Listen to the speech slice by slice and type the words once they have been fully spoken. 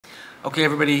Okay,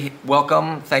 everybody,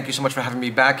 welcome. Thank you so much for having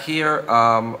me back here.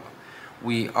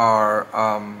 We are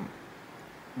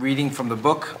reading from the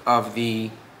book of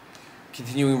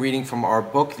continuing reading from our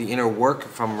book, The Inner Work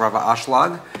from Rav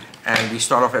Alshech. And we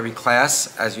start off every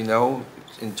class, as you know,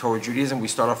 in Torah Judaism, we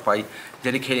start off by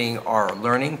dedicating our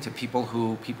learning to people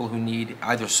who need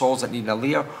either souls that need an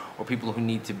aliyah or people who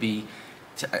need to be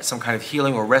some kind of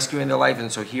healing or rescue in their life.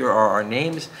 And so here are our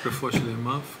names. We have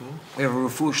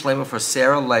Refu Shlema for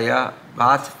Sarah, Leah,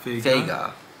 Bat,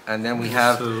 Vega. And then we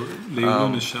have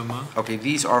okay,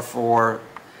 these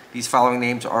following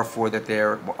names are for that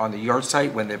they're on the yard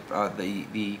site when the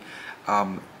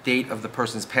date of the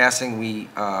person's passing. We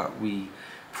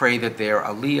pray that their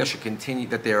aliyah should continue,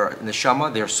 that their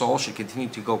neshama, their soul, should continue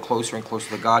to go closer and closer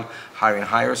to God, higher and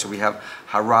higher. So we have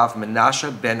Harav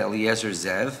Menashe ben Eliezer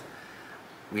Zev.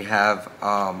 We have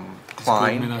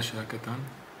Klein.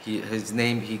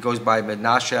 He goes by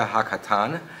Menashe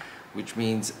Hakatan, which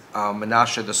means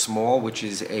Menashe the small, which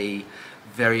is a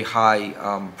very high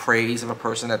praise of a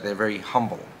person, that they're very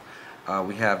humble.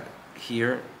 We have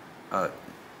here,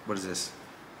 what is this?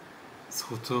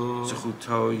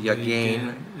 Zechuto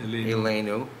Yagain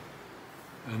Elenu.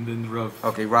 And then Rav.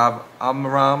 Okay, Rav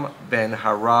Amram ben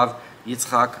Harav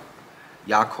Yitzchak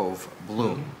Yaakov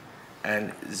Bloom.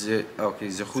 And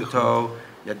Zechuto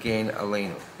Yagain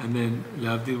Elenu. And then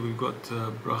Lavdil, we've got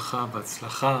Bracha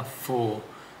Vatzlacha for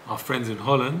our friends in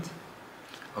Holland.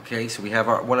 Okay, so we have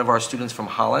one of our students from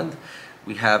Holland.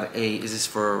 We have what is this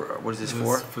for?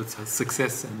 For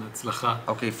success and Vatzlacha.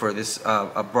 Okay, for this,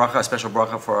 a special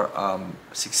bracha for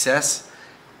success,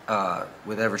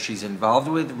 whatever she's involved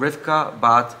with. Rivka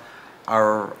Bat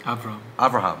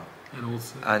Avraham.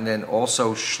 And then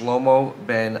also Shlomo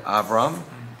ben Avram.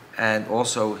 And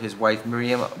also his wife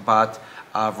Miriam Bat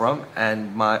Avram,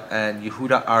 and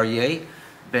Yehuda Aryeh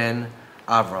ben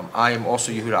Avram. I am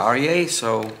also Yehuda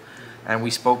Aryeh, and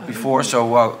we spoke before,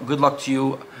 so good luck to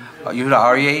you, Yehuda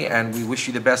Aryeh, and we wish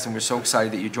you the best, and we're so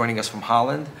excited that you're joining us from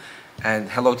Holland. And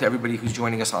hello to everybody who's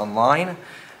joining us online.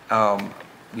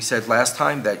 We said last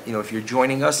time that, if you're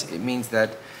joining us, it means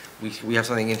that we have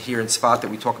something in here in Sfat that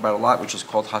we talk about a lot, which is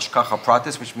called Hashkacha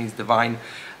Pratis, which means divine.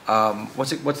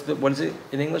 What is it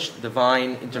in English?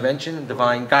 Divine intervention,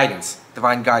 divine guidance.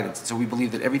 So we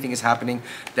believe that everything is happening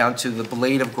down to the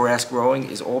blade of grass growing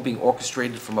is all being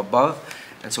orchestrated from above.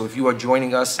 And so if you are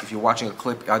joining us, if you're watching a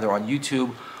clip either on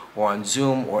YouTube or on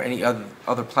Zoom or any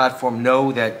other platform,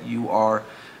 know that you are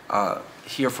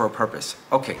here for a purpose.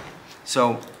 Okay,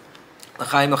 so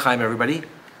l'chaim, everybody.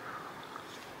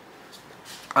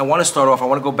 I want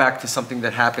to go back to something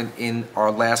that happened in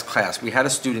our last class. We had a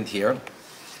student here,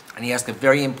 and he asked a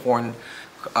very important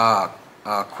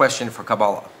question for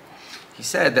Kaballah. He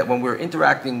said that when we're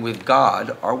interacting with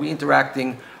God, are we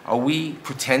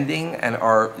pretending, and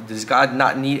does God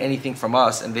not need anything from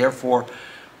us, and therefore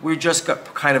we're just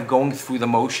kind of going through the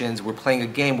motions, we're playing a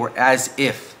game, we're as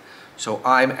if. So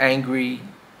I'm angry,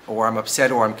 or I'm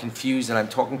upset, or I'm confused, and I'm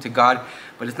talking to God,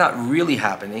 but it's not really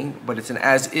happening, but it's an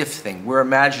as-if thing. We're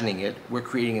imagining it, we're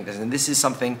creating this, and this is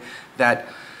something that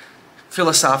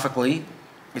philosophically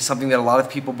is something that a lot of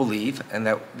people believe, and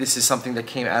that this is something that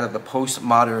came out of the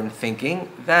postmodern thinking,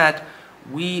 that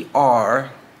we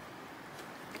are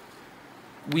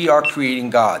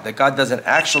creating God, that God doesn't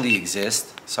actually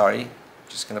exist. Sorry,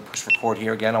 just going to push record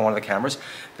here again on one of the cameras,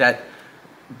 that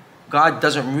God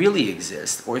doesn't really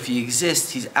exist, or if he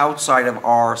exists, he's outside of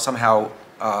our somehow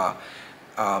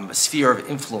sphere of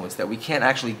influence, that we can't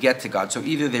actually get to God. So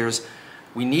either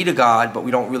we need a God, but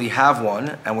we don't really have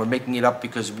one, and we're making it up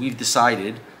because we've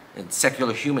decided, in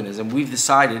secular humanism, we've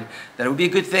decided that it would be a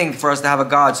good thing for us to have a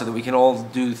God so that we can all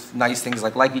do nice things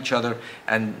like each other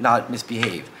and not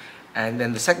misbehave. And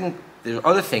then there are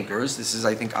other thinkers, this is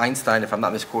I think Einstein, if I'm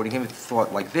not misquoting him,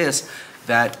 thought like this,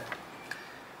 that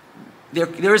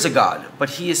there is a God,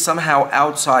 but he is somehow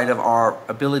outside of our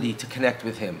ability to connect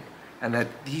with him. And that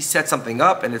he set something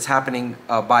up, and it's happening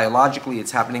biologically,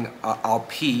 it's happening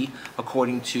al-pi,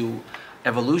 according to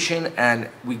evolution, and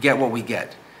we get what we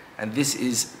get. And this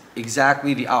is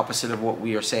exactly the opposite of what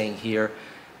we are saying here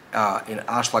in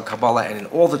Alshech, Kaballah, and in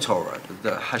all the Torah.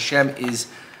 The Hashem is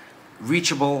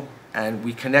reachable, and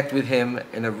we connect with him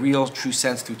in a real, true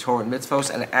sense through Torah and mitzvos.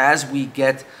 And as we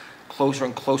get closer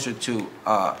and closer to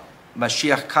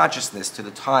Mashiach consciousness, to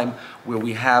the time where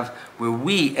we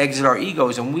exit our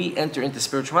egos and we enter into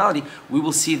spirituality, we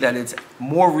will see that it's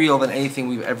more real than anything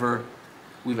we've ever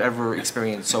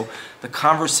experienced. So the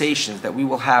conversations that we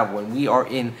will have when we are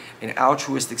in an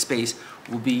altruistic space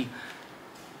will be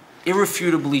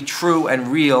irrefutably true and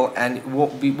real, and it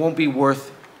won't be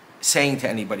worth saying to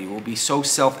anybody. It will be so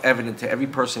self-evident to every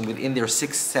person within their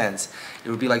sixth sense. It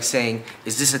would be like saying,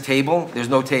 is this a table? There's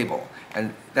no table.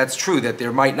 And that's true that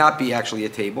there might not be actually a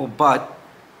table, but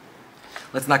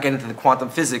let's not get into the quantum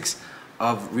physics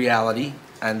of reality.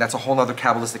 And that's a whole other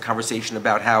Kabbalistic conversation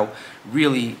about how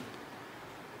really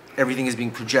everything is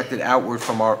being projected outward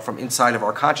from inside of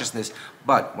our consciousness.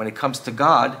 But when it comes to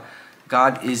God,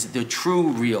 God is the true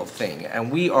real thing.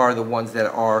 And we are the ones that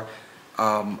are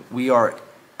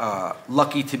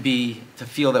lucky to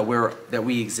feel that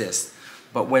we exist.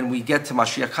 But when we get to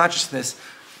Mashiach consciousness,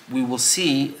 we will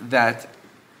see that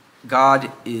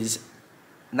God is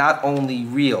not only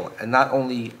real and not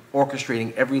only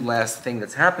orchestrating every last thing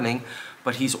that's happening,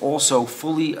 but He's also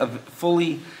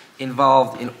fully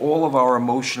involved in all of our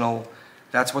emotional.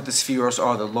 That's what the spheros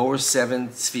are. The lower 7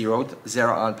 sphirot,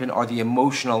 Zera Anpin, are the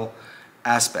emotional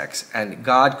aspects, and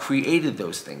God created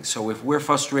those things. So if we're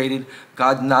frustrated,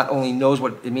 God not only knows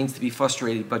what it means to be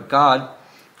frustrated, but God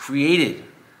created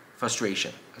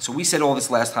frustration. So we said all this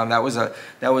last time. That was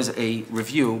a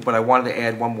review, but I wanted to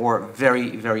add one more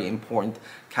very, very important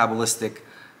Kabbalistic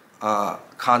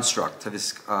construct to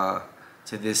this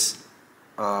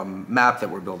map that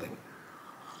we're building.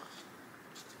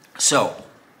 So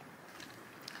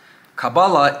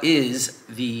Kabbalah is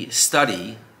the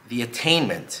study, the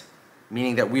attainment,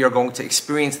 meaning that we are going to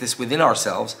experience this within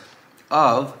ourselves,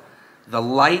 of the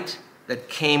light that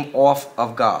came off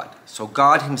of God. So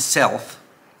God Himself,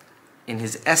 in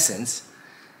His essence,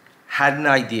 had an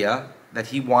idea that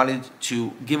He wanted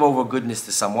to give over goodness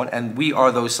to someone, and we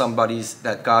are those somebodies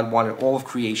that God wanted. All of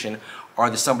creation are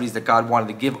the somebodies that God wanted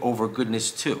to give over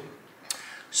goodness to.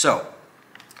 So,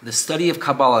 the study of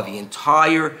Kabbalah, the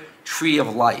entire tree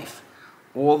of life,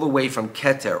 all the way from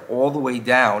Keter, all the way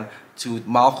down to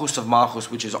Malchus of Malchus,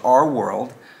 which is our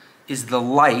world, is the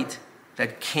light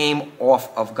that came off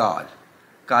of God.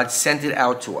 God sent it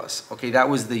out to us. Okay, that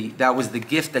was the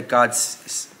gift that God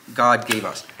gave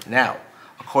us. Now,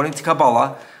 according to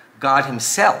Kabbalah, God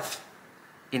Himself,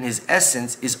 in His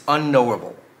essence, is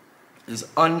unknowable. Is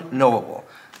unknowable.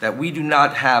 That we do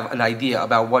not have an idea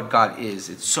about what God is.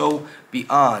 It's so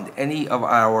beyond any of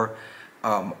our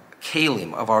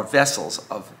kalim, of our vessels,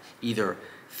 of either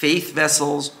faith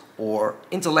vessels or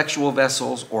intellectual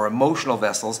vessels or emotional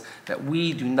vessels, that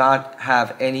we do not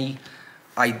have any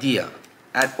idea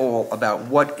at all about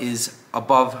what is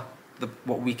above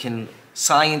what we can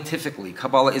scientifically.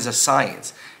 Kabbalah is a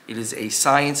science. It is a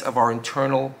science of our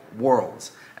internal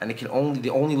worlds, and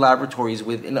the only laboratory is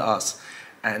within us.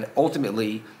 And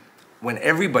ultimately, when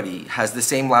everybody has the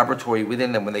same laboratory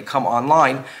within them, when they come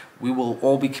online, we will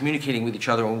all be communicating with each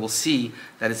other, and we'll see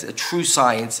that it's a true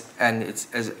science, and it's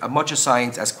as much a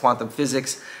science as quantum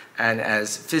physics and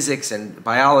as physics and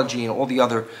biology and all the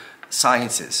other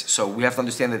sciences. So we have to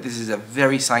understand that this is a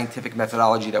very scientific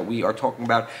methodology that we are talking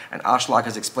about, and Alshech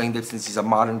has explained it, since he's a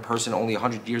modern person, only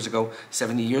 100 years ago,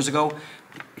 70 years ago,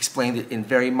 explained it in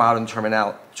very modern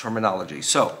terminology.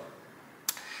 So,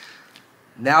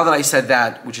 now that I said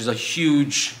that, which is a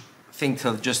huge thing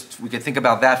to we could think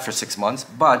about that for 6 months,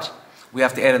 but we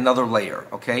have to add another layer,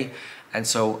 okay? And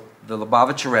so the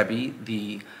Lubavitcher Rebbe,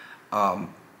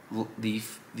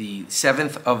 the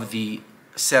seventh of the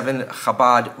 7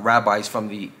 Chabad rabbis, from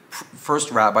the first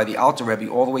rabbi, the Alter Rebbe,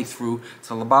 all the way through to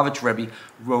the Lubavitcher Rebbe,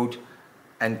 wrote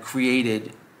and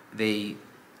created, they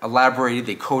elaborated,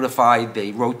 they codified,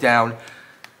 they wrote down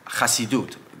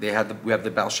Chassidut. We have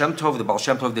the Baal Shem Tov. The Baal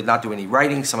Shem Tov did not do any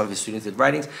writing. Some of his students did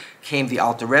writings. Came the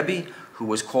Alter Rebbe, who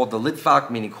was called the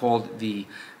Litvak, meaning called the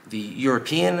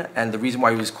European. And the reason why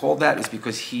he was called that is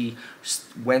because he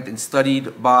went and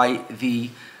studied by the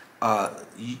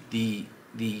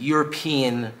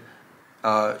European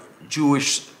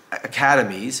Jewish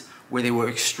academies, where they were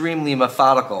extremely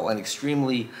methodical and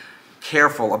extremely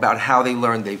careful about how they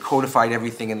learned. They codified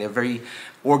everything, and they're very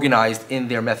organized in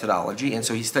their methodology. And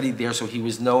so he studied there, so he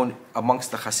was known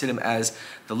amongst the Hasidim as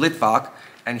the Litvak,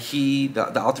 and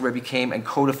the Alter Rebbe came and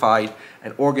codified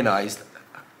and organized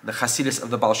the Hasidus of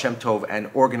the Baal Shem Tov,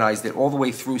 and organized it all the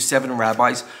way through 7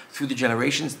 rabbis, through the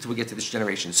generations, until we get to this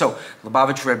generation. So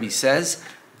Lubavitcher Rebbe says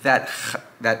that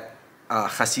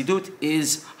Hasidut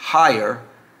is higher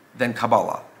than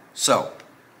Kabbalah. So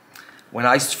when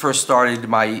I first started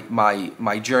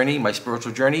my journey, my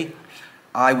spiritual journey,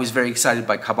 I was very excited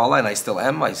by Kabbalah, and I still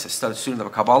am. I'm a student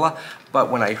of Kabbalah.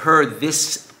 But when I heard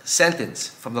this sentence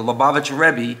from the Lubavitcher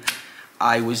Rebbe,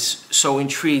 I was so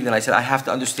intrigued, and I said, I have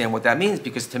to understand what that means,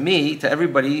 because to me, to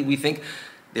everybody, we think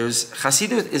There's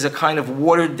Hasidut is a kind of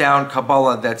watered down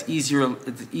Kabbalah that's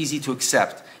easy to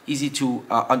accept, easy to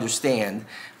understand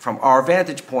from our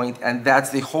vantage point, and that's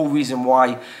the whole reason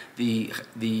why the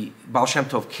Baal Shem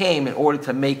Tov came, in order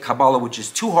to make Kabbalah, which is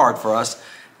too hard for us,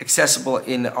 accessible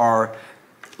in our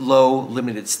low,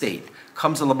 limited state.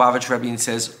 Comes the Lubavitch Rebbe and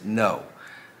says, no.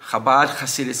 Chabad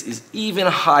Hasidus is even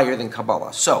higher than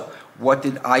Kabbalah. So, what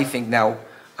did I think now?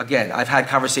 Again, I've had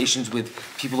conversations with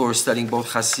people who are studying both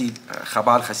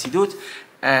Chabad Hasidut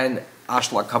and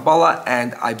Ashla Kabbalah,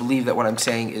 and I believe that what I'm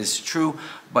saying is true,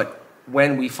 but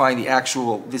when we find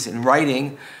this in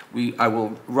writing, I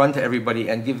will run to everybody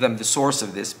and give them the source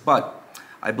of this, but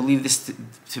I believe this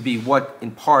to be what,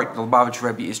 in part, the Lubavitch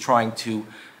Rebbe is trying to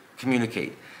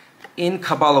communicate. In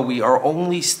Kabbalah, we are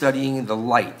only studying the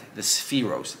light, the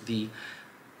spheros,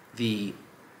 the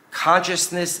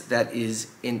consciousness that is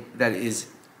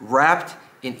wrapped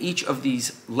in each of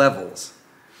these levels.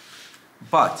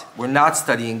 But we're not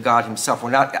studying God Himself. We're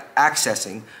not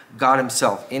accessing God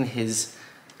Himself in His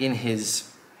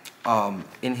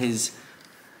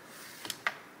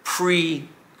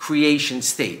pre-creation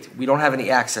state. We don't have any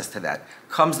access to that.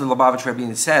 Comes the Lubavitch Rebbe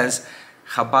and says,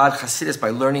 Chabad Hasidus, by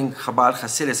learning Chabad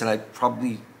Hasidus, and I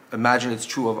probably imagine it's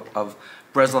true of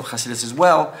Breslov Hasidus as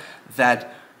well,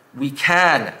 that we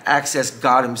can access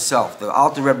God Himself. The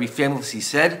Alter Rebbe famously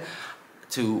said,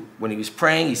 when he was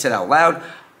praying, he said out loud,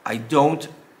 I don't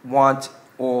want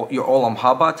all your Olam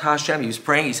Haba to Hashem. He was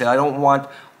praying, he said, I don't want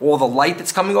all the light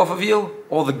that's coming off of you,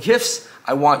 all the gifts,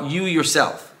 I want you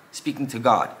yourself, speaking to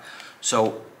God.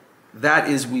 So that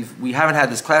is, we haven't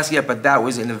had this class yet, but that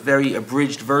was in a very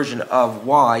abridged version of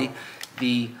why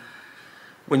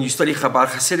when you study Chabad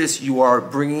Hasidus, you are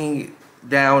bringing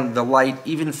down the light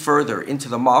even further into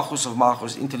the Malchus of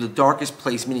Malchus, into the darkest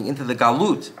place, meaning into the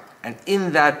Galut. And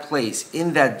in that place,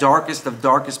 in that darkest of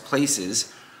darkest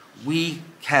places, we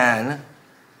can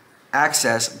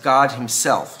access God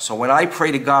Himself. So when I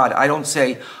pray to God, I don't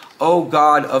say, oh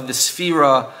God of the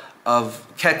Sphira of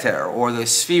Keter or the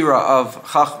Sphira of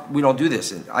Chach. We don't do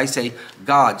this. And I say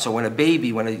God. So when a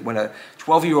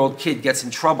 12-year-old kid gets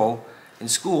in trouble in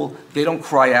school, they don't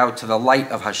cry out to the light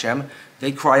of Hashem.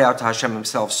 They cry out to Hashem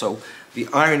Himself. So the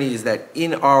irony is that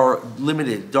in our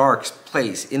limited, dark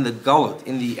place, in the Galut,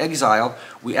 in the exile,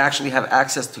 we actually have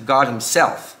access to God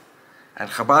Himself. And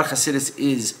Chabad Hasidus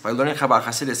is, by learning Chabad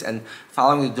Hasidus and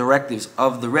following the directives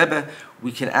of the Rebbe,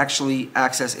 we can actually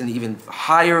access an even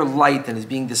higher light than is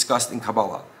being discussed in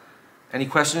Kabbalah. Any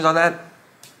questions on that?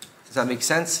 Does that make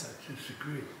sense? I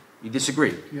disagree. You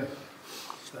disagree? Yeah.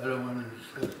 I don't want to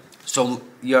discuss it. So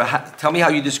tell me how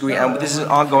you disagree, and this is an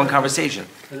ongoing conversation.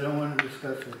 I don't want to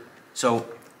discuss it. So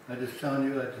I'm just telling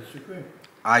you I disagree.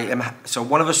 So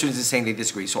one of the students is saying they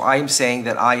disagree. So I am saying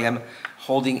that I am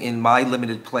holding in my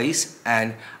limited place,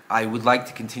 and I would like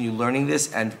to continue learning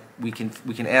this, and we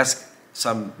can ask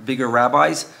some bigger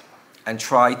rabbis and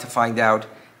try to find out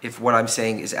if what I'm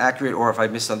saying is accurate or if I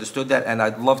misunderstood that, and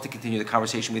I'd love to continue the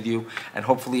conversation with you, and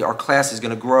hopefully our class is going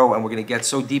to grow and we're going to get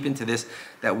so deep into this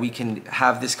that we can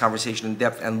have this conversation in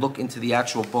depth and look into the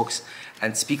actual books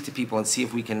and speak to people and see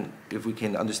if we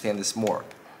can understand this more.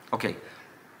 Okay.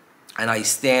 And I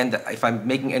stand, if I'm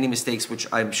making any mistakes, which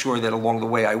I'm sure that along the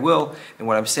way I will, and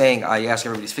what I'm saying, I ask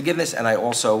everybody's forgiveness, and I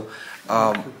also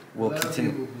will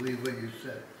continue. A lot of people believe what you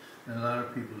said, and a lot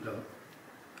of people don't.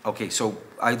 Okay, so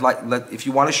if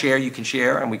you want to share, you can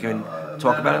share, and we can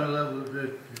talk about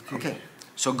it. Okay,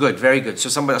 so good, very good. So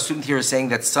a student here is saying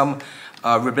that some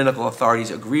rabbinical authorities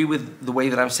agree with the way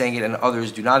that I'm saying it, and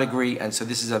others do not agree, and so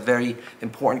this is a very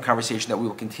important conversation that we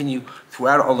will continue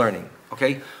throughout our learning.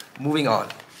 Okay, moving on.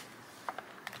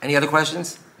 Any other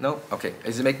questions? No? Okay.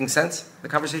 Is it making sense, the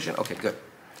conversation? Okay, good.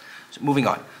 So moving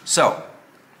on. So,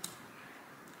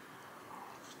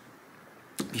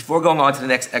 before going on to the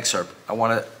next excerpt, I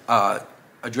want to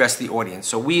address the audience.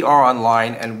 So we are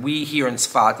online, and we here in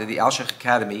Sfat at the Alshech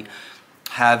Academy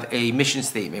have a mission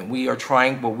statement. We are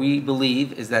trying, what we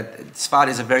believe is that Sfat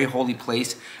is a very holy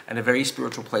place and a very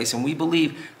spiritual place, and we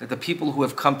believe that the people who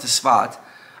have come to Sfat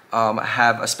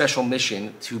have a special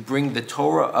mission to bring the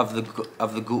Torah of the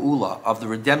Geula, of the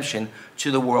redemption,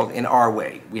 to the world in our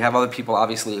way. We have other people,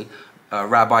 obviously,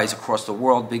 rabbis across the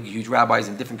world, big, huge rabbis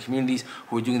in different communities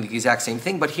who are doing the exact same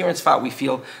thing. But here in Sfat, we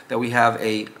feel that we have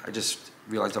I just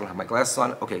realized I don't have my glasses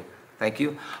on. Okay, thank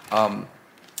you.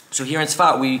 So here in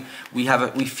Sfat,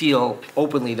 we feel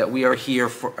openly that we are here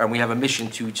and we have a mission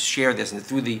to share this. And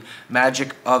through the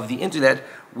magic of the internet,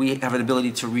 we have an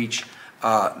ability to reach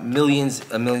millions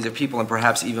and millions of people, and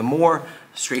perhaps even more,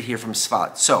 straight here from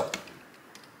Sfat. So,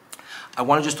 I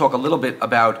want to just talk a little bit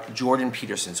about Jordan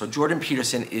Peterson. So Jordan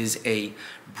Peterson is a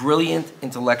brilliant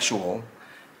intellectual,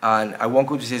 And I won't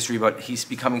go into his history, but he's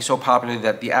becoming so popular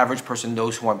that the average person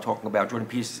knows who I'm talking about. Jordan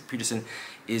Peterson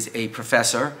is a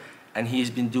professor, and he has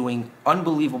been doing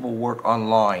unbelievable work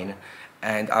online.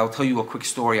 And I'll tell you a quick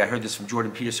story. I heard this from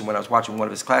Jordan Peterson when I was watching one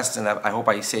of his classes, and I hope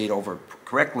I say it over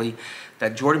correctly,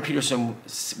 that Jordan Peterson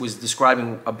was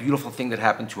describing a beautiful thing that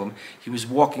happened to him. He was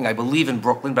walking, I believe, in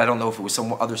Brooklyn, but I don't know if it was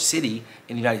some other city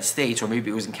in the United States, or maybe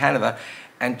it was in Canada,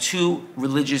 and two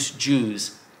religious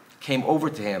Jews came over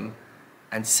to him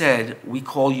and said, "We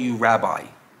call you Rabbi.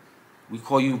 We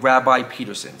call you Rabbi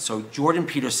Peterson." So Jordan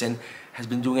Peterson has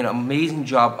been doing an amazing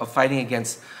job of fighting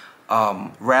against,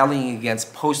 rallying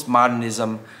against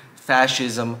postmodernism,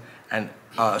 fascism, and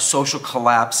social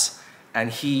collapse. And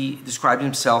he described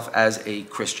himself as a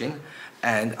Christian.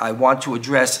 And I want to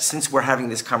address, since we're having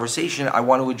this conversation, I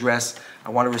want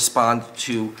to respond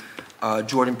to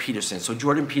Jordan Peterson. So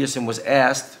Jordan Peterson was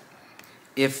asked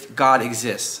if God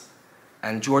exists.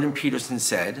 And Jordan Peterson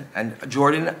said, and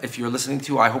Jordan, if you're listening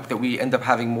to, I hope that we end up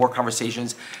having more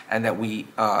conversations, and that we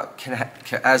can,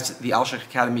 as the Alshech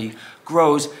Academy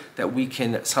grows, that we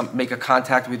can make a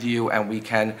contact with you, and we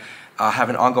can have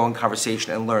an ongoing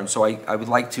conversation and learn. So I would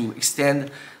like to extend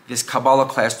this Kaballah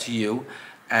class to you,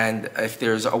 and if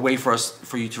there's a way for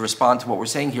you to respond to what we're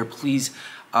saying here, please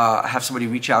have somebody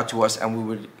reach out to us, and we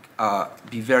would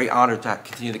be very honored to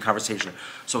continue the conversation.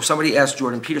 So somebody asked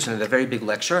Jordan Peterson at a very big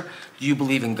lecture, "Do you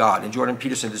believe in God?" And Jordan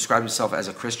Peterson described himself as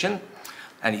a Christian,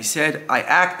 and he said, "I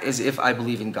act as if I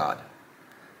believe in God."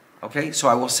 Okay, so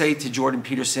I will say to Jordan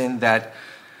Peterson that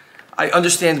I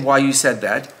understand why you said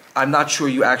that. I'm not sure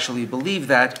you actually believe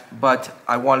that, but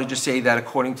I want to just say that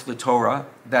according to the Torah,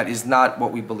 that is not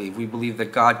what we believe. We believe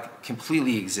that God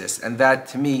completely exists, and that,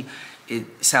 to me,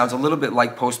 it sounds a little bit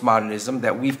like postmodernism,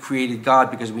 that we've created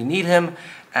God because we need him,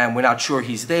 and we're not sure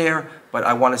he's there. But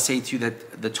I want to say to you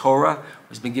that the Torah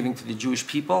has been given to the Jewish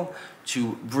people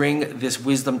to bring this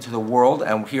wisdom to the world,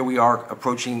 and here we are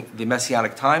approaching the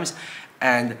Messianic times.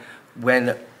 And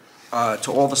when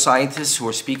to all the scientists who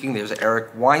are speaking, there's Eric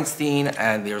Weinstein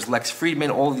and there's Lex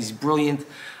Friedman, all of these brilliant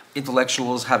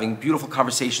intellectuals having beautiful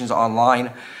conversations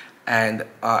online. And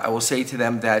I will say to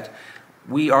them that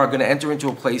we are going to enter into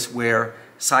a place where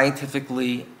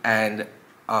scientifically and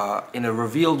in a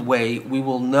revealed way, we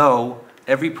will know,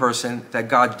 every person, that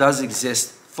God does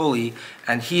exist fully,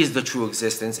 and he is the true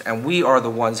existence, and we are the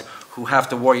ones who have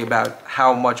to worry about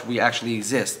how much we actually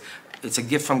exist. It's a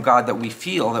gift from God that we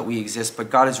feel that we exist, but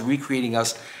God is recreating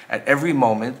us at every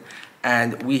moment,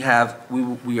 and we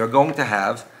are going to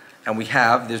have, and we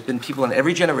have, there's been people in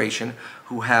every generation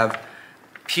who have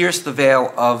pierced the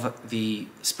veil of the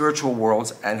spiritual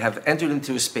worlds and have entered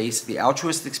into a space, the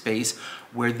altruistic space,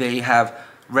 where they have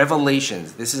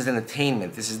revelations. This is an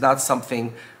attainment. This is not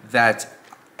something that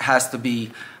has to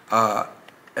be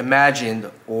imagined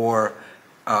or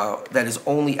that is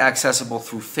only accessible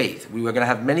through faith. We were going to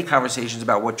have many conversations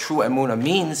about what true emunah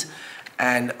means,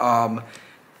 and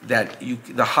that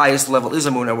the highest level is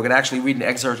emunah. We're going to actually read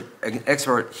an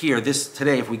excerpt here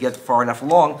today, if we get far enough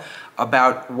along,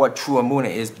 about what true emunah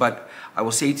is. But I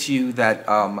will say to you that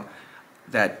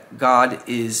that God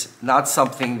is not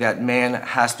something that man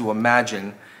has to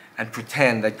imagine and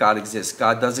pretend that God exists.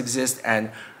 God does exist,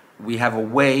 and we have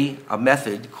a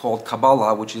method called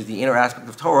Kaballah, which is the inner aspect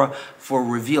of Torah, for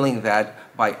revealing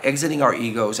that by exiting our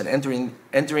egos and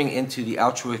entering into the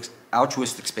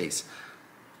altruistic space.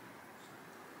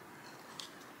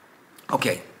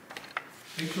 Okay.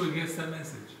 Make sure he gets that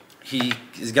message. He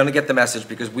is going to get the message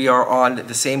because we are on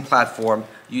the same platform,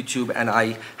 YouTube, and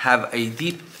I have a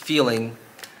deep feeling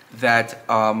that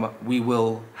we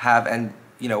will have, and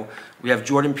we have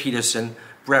Jordan Peterson,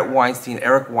 Brett Weinstein,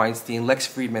 Eric Weinstein, Lex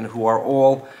Friedman, who are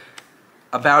all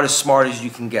about as smart as you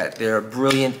can get. They're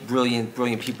brilliant, brilliant,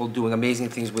 brilliant people doing amazing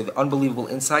things with unbelievable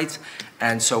insights.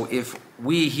 And so if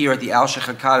we here at the Alshech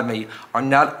Academy are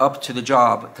not up to the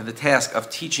job, to the task of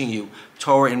teaching you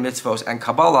Torah and mitzvos and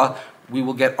Kabbalah, we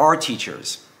will get our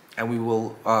teachers, and we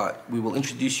will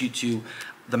introduce you to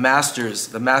the masters,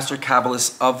 the master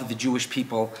Kabbalists of the Jewish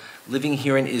people living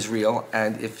here in Israel.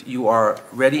 And if you are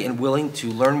ready and willing to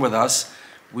learn with us,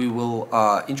 we will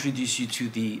introduce you to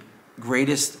the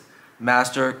greatest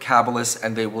master Kabbalists,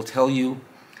 and they will tell you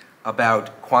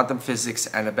about quantum physics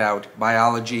and about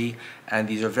biology. And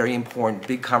these are very important,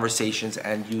 big conversations,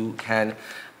 and you can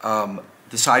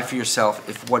decide for yourself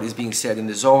if what is being said in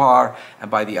the Zohar and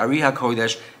by the Ari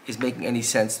HaKodesh is making any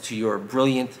sense to your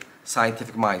brilliant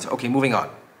scientific minds. Okay, moving on.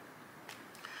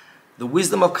 The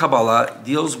wisdom of Kabbalah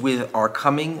deals with our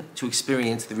coming to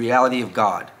experience the reality of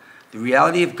God. The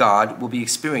reality of God will be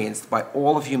experienced by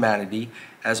all of humanity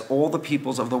as all the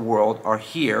peoples of the world are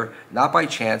here, not by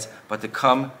chance, but to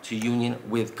come to union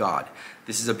with God.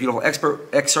 This is a beautiful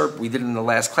excerpt. We did it in the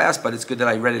last class, but it's good that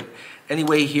I read it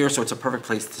anyway here, so it's a perfect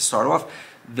place to start off.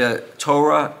 The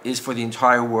Torah is for the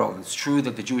entire world. It's true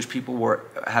that the Jewish people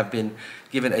have been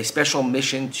given a special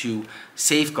mission to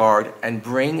safeguard and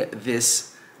bring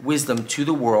this wisdom to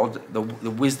the world, the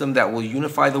wisdom that will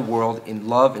unify the world in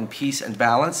love and peace and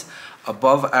balance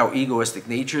above our egoistic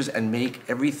natures and make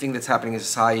everything that's happening in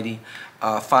society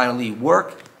finally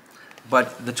work.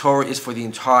 But the Torah is for the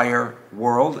entire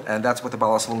world, and that's what the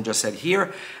Baal HaSulam just said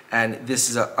here. And this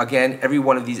is, again, every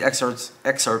one of these excerpts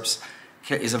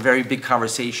is a very big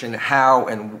conversation, how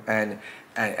and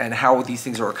how these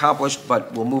things are accomplished,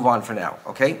 but we'll move on for now,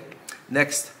 okay?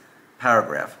 Next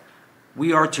paragraph.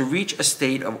 We are to reach a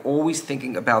state of always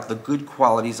thinking about the good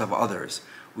qualities of others.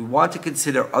 We want to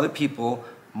consider other people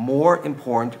more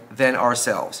important than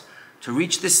ourselves. To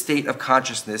reach this state of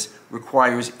consciousness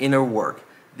requires inner work.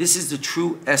 This is the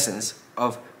true essence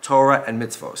of Torah and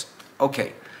mitzvos.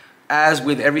 Okay, as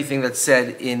with everything that's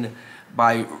said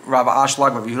by Rav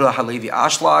Ashlag, Rav Yehuda Halevi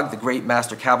Ashlag, the great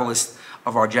master Kabbalist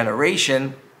of our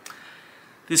generation,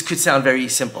 this could sound very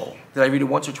simple. Did I read it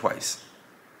once or twice?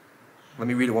 Let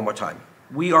me read it one more time.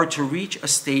 We are to reach a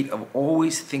state of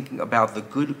always thinking about the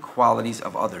good qualities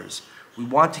of others. We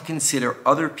want to consider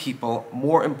other people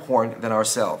more important than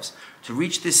ourselves. To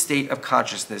reach this state of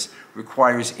consciousness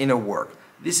requires inner work.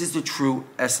 This is the true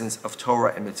essence of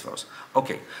Torah and mitzvos.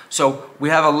 Okay, so we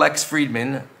have a Lex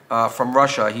Friedman from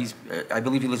Russia. I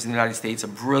believe he lives in the United States, a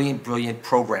brilliant, brilliant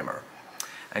programmer.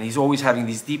 And he's always having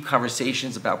these deep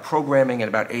conversations about programming and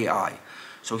about AI.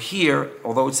 So here,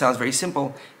 although it sounds very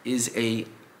simple, is a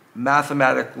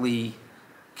mathematically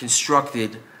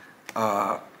constructed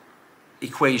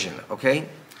equation, okay?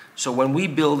 So when we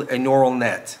build a neural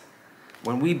net,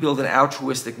 when we build an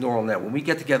altruistic neural net, when we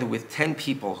get together with 10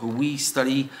 people who we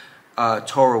study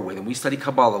Torah with, and we study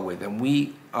Kaballah with, and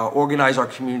we organize our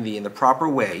community in the proper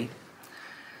way,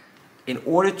 in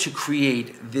order to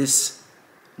create this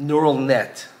neural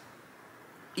net,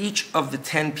 each of the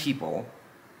 10 people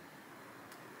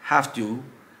have to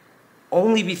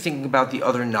only be thinking about the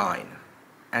other 9.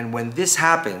 And when this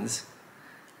happens,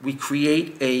 we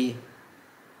create a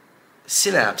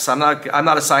synapse. I'm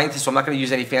not a scientist, so I'm not going to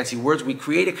use any fancy words. We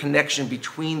create a connection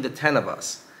between the 10 of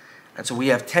us. And so we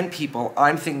have 10 people.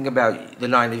 I'm thinking about the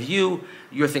 9 of you.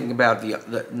 You're thinking about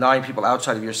the 9 people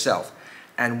outside of yourself.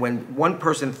 And when one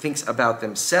person thinks about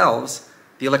themselves,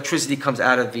 the electricity comes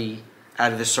out of the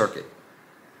circuit.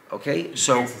 Okay?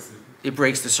 So it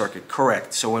breaks the circuit.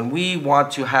 Correct. So when we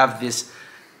want to have this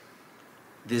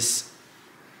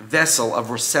vessel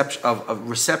of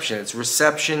reception, it's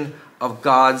reception of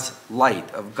God's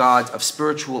light, of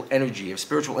spiritual energy, of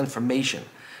spiritual information.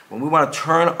 When we want to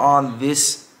turn on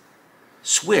this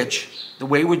switch, the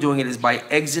way we're doing it is by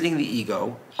exiting the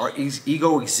ego. Our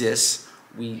ego exists.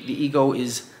 The ego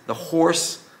is the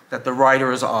horse that the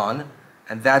rider is on,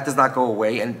 and that does not go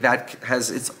away, and that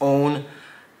has its own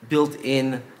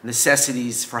built-in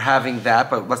necessities for having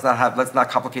that, but let's not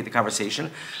complicate the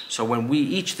conversation. So when we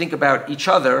each think about each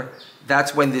other,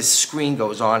 that's when this screen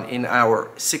goes on in our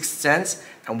sixth sense,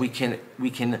 and we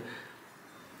can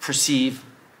perceive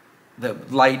the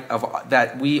light of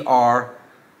that we are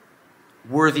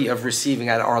worthy of receiving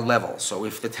at our level. So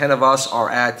if the 10 of us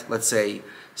are at, let's say,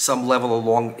 some level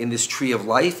along in this tree of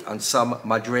life, on some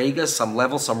madrega, some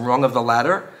level, some rung of the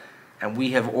ladder, and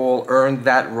we have all earned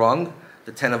that rung,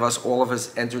 the 10 of us, all of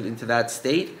us entered into that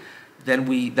state,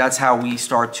 then that's how we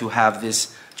start to have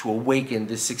this, to awaken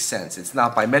this sixth sense. It's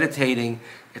not by meditating,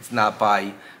 it's not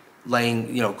by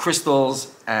laying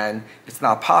crystals, and it's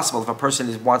not possible. If a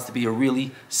person wants to be a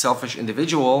really selfish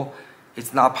individual,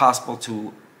 it's not possible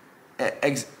to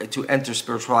enter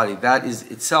spirituality. That is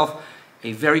itself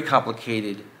a very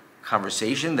complicated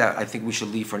conversation that I think we should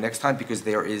leave for next time, because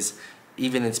there is,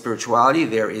 even in spirituality,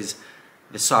 there is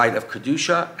the side of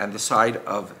Kedusha and the side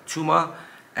of Tuma,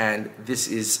 and this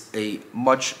is a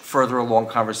much further along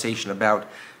conversation about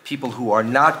people who are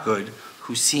not good,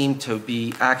 who seem to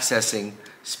be accessing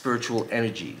spiritual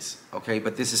energies, okay?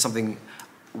 But this is something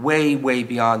way, way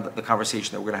beyond the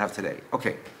conversation that we're going to have today.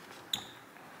 Okay.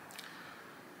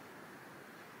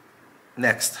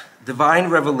 Next, divine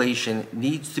revelation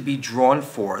needs to be drawn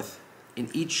forth in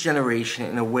each generation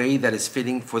in a way that is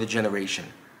fitting for the generation.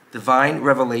 Divine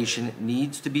revelation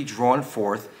needs to be drawn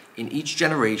forth in each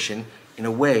generation in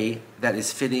a way that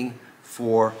is fitting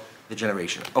for the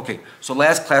generation. Okay, so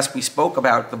last class we spoke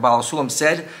about, the Baal HaSulam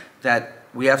said that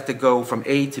we have to go from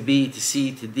A to B to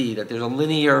C to D, that there's a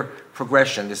linear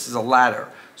progression. This is a ladder.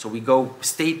 So we go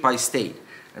state by state.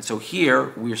 And so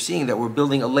here we're seeing that we're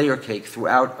building a layer cake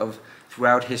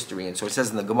throughout history. And so it says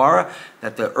in the Gemara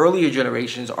that the earlier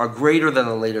generations are greater than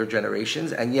the later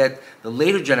generations, and yet the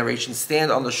later generations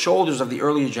stand on the shoulders of the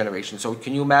earlier generations. So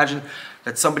can you imagine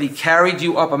that somebody carried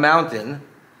you up a mountain,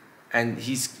 and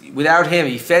without him,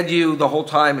 he fed you the whole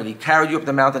time, and he carried you up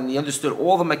the mountain, and he understood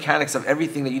all the mechanics of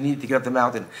everything that you needed to get up the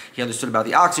mountain. He understood about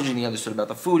the oxygen, he understood about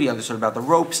the food, he understood about the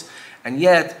ropes, and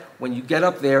yet, when you get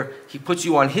up there, he puts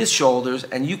you on his shoulders,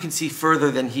 and you can see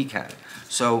further than he can.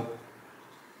 So,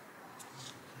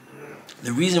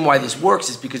 the reason why this works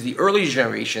is because the earlier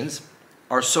generations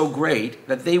are so great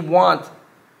that they want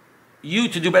you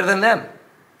to do better than them.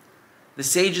 The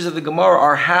sages of the Gemara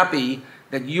are happy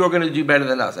that you're going to do better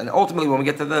than us. And ultimately, when we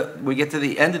get to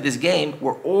the end of this game,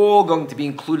 we're all going to be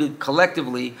included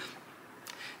collectively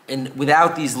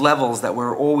without these levels that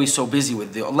we're always so busy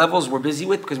with. The levels we're busy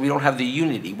with because we don't have the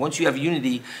unity. Once you have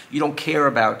unity, you don't care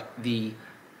about the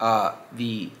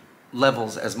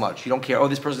levels as much. You don't care,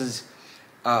 this person's,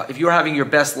 if you're having your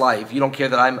best life, you don't care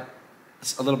that I'm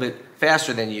a little bit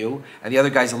faster than you, and the other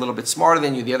guy's a little bit smarter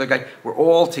than you, the other guy, we're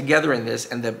all together in this,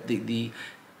 and the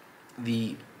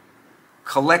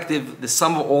collective, the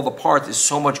sum of all the parts is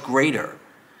so much greater.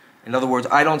 In other words,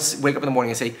 I don't wake up in the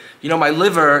morning and say, my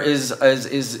liver is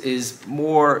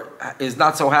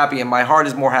not so happy, and my heart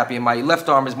is more happy, and my left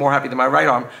arm is more happy than my right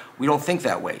arm. We don't think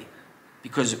that way,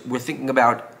 because we're thinking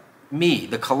about me.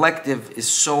 The collective is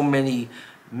so many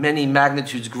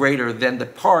magnitudes greater than the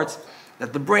parts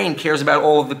that the brain cares about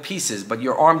all of the pieces, but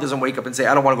your arm doesn't wake up and say,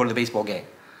 I don't want to go to the baseball game.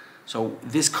 So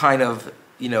this kind of,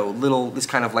 this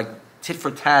kind of like tit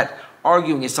for tat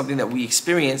arguing is something that we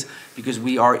experience because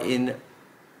we are in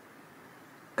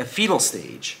a fetal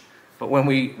stage. But when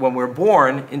we're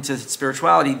born into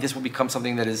spirituality, this will become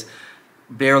something that is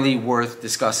barely worth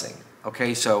discussing.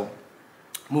 Okay, so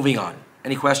moving on.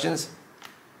 Any questions?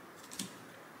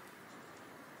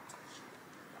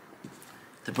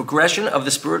 The progression of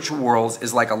the spiritual worlds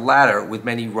is like a ladder with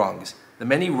many rungs. The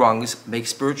many rungs make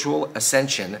spiritual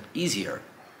ascension easier.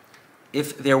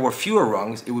 If there were fewer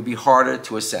rungs, it would be harder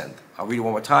to ascend. I'll read it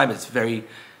one more time. It's very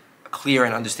clear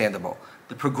and understandable.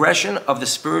 The progression of the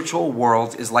spiritual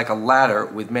worlds is like a ladder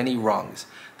with many rungs.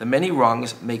 The many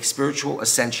rungs make spiritual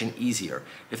ascension easier.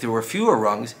 If there were fewer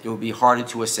rungs, it would be harder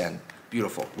to ascend.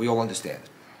 Beautiful. We all understand.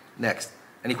 Next.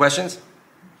 Any questions?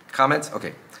 Comments?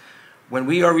 Okay. When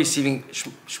we are receiving,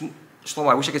 Shlomo,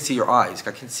 I wish I could see your eyes.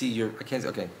 I can't,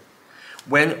 okay.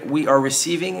 When we are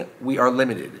receiving, we are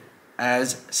limited,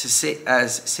 as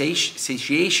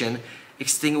satiation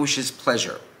extinguishes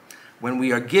pleasure. When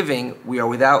we are giving, we are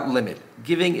without limit.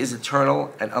 Giving is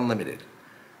eternal and unlimited.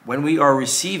 When we are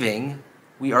receiving,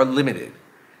 we are limited,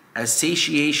 as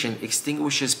satiation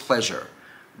extinguishes pleasure.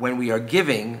 When we are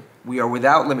giving, we are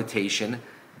without limitation.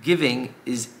 Giving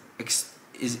is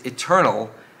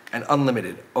eternal and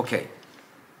unlimited. Okay,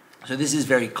 so this is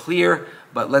very clear,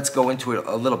 but let's go into it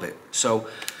a little bit. So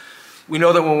we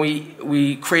know that when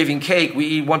we craving cake, we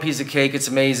eat one piece of cake, it's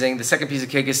amazing. The second piece of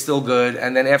cake is still good,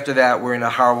 and then after that, we're in a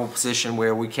horrible position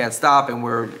where we can't stop, and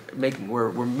we're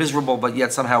miserable, but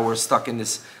yet somehow we're stuck in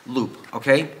this loop.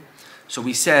 Okay, so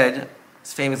we said,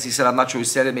 it's famously said, I'm not sure who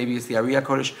said it, maybe it's the Ariya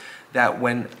Kodesh, that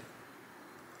when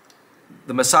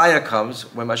the Messiah comes,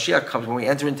 when Mashiach comes, when we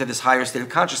enter into this higher state of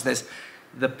consciousness,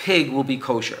 the pig will be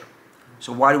kosher.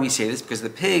 So why do we say this? Because the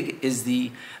pig is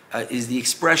the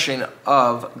expression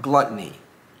of gluttony.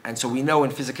 And so we know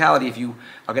in physicality, if you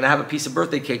are going to have a piece of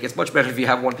birthday cake, it's much better if you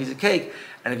have one piece of cake.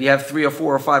 And if you have 3 or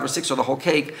 4 or 5 or 6 or the whole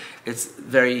cake, it's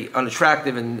very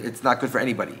unattractive and it's not good for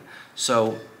anybody.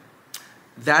 So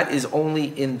that is only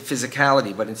in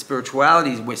physicality. But in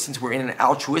spirituality, since we're in an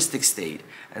altruistic state,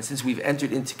 and since we've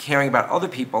entered into caring about other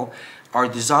people, our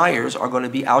desires are going to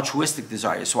be altruistic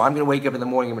desires. So I'm going to wake up in the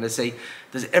morning, I'm going to say,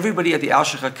 does everybody at the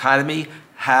Alshech Academy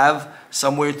have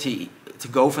somewhere to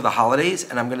go for the holidays?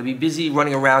 And I'm going to be busy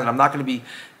running around, and I'm not going to be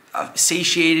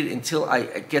satiated until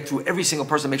I get through every single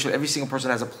person, make sure every single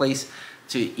person has a place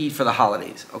to eat for the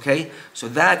holidays, okay? So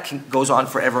that goes on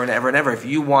forever and ever and ever. If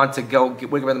you want to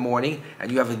wake up in the morning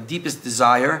and you have the deepest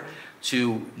desire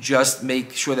to just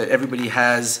make sure that everybody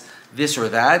has this or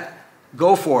that,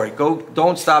 go for it.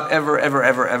 Don't stop ever,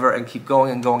 and keep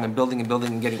going and building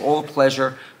and getting all the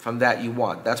pleasure from that you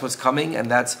want. That's what's coming,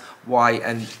 and that's why,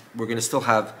 and we're going to still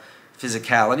have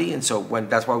physicality, and so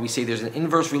that's why we say there's an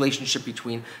inverse relationship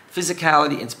between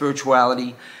physicality and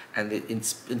spirituality, and in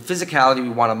physicality we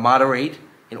want to moderate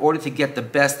in order to get the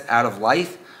best out of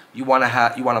life. You want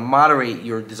to moderate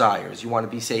your desires. You want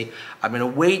to say, I'm going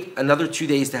to wait another 2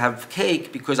 days to have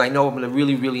cake because I know I'm going to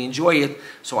really, really enjoy it.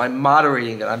 So I'm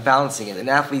moderating it. I'm balancing it. An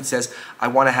athlete says, I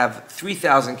want to have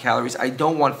 3,000 calories. I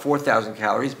don't want 4,000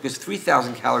 calories because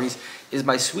 3,000 calories is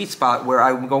my sweet spot where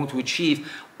I'm going to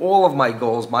achieve all of my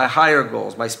goals, my higher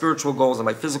goals, my spiritual goals, and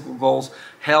my physical goals,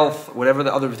 health, whatever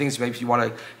the other things. Maybe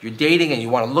you're dating and you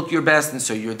want to look your best, and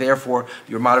so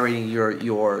you're moderating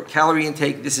your calorie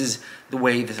intake. This is the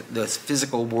way the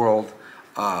physical world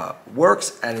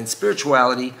works. And in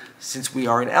spirituality, since we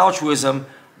are in altruism,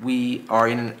 we are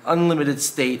in an unlimited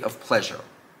state of pleasure.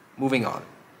 Moving on.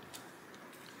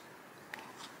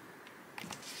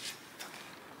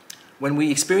 When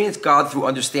we experience God through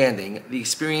understanding, the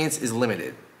experience is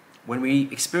limited. When we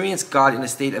experience God in a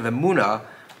state of emunah,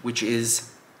 which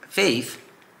is faith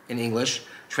in English,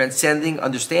 transcending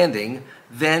understanding,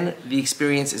 then the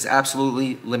experience is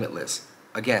absolutely limitless.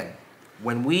 Again,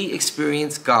 when we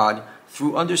experience God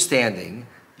through understanding,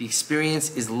 the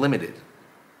experience is limited.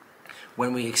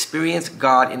 When we experience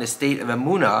God in a state of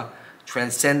emunah,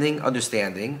 transcending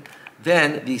understanding,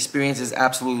 then the experience is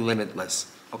absolutely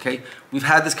limitless. Okay? We've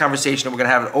had this conversation and we're going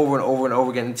to have it over and over and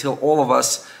over again until all of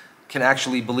us can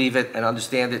actually believe it and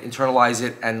understand it, internalize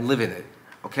it, and live in it.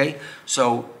 Okay?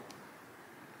 So,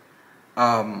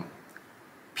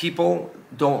 people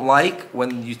don't like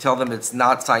when you tell them it's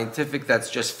not scientific, that's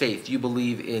just faith. You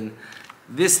believe in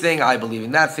this thing, I believe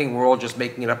in that thing, we're all just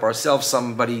making it up ourselves.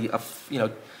 Somebody,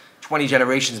 20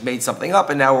 generations made something up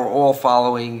and now we're all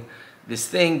following this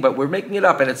thing, but we're making it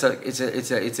up and it's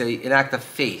an act of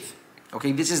faith.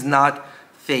 Okay, this is not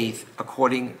faith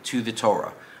according to the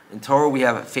Torah. In Torah, we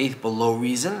have faith below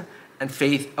reason and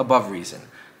faith above reason.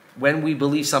 When we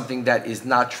believe something that is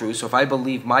not true, so if I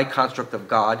believe my construct of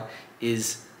God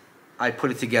is, I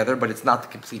put it together, but it's not the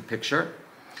complete picture,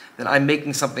 then I'm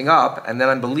making something up, and then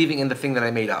I'm believing in the thing that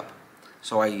I made up.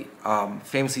 So I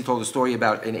famously told a story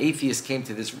about an atheist came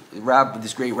to this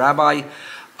great rabbi.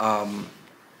 I'll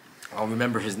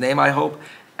remember his name, I hope.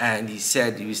 And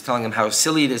he was telling him how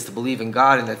silly it is to believe in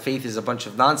God and that faith is a bunch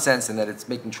of nonsense and that it's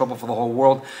making trouble for the whole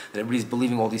world, that everybody's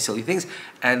believing all these silly things.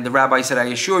 And the rabbi said, I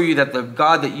assure you that the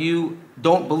God that you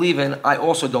don't believe in, I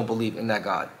also don't believe in that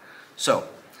God. So,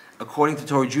 according to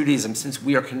Torah Judaism, since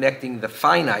we are connecting the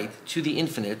finite to the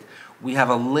infinite, we have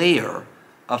a layer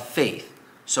of faith.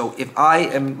 So if I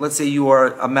am, let's say you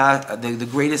are the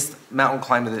greatest mountain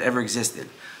climber that ever existed.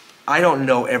 I don't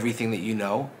know everything that you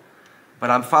know,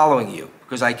 but I'm following you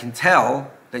because I can tell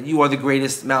that you are the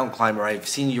greatest mountain climber. I've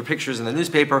seen your pictures in the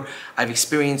newspaper. I've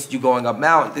experienced you going up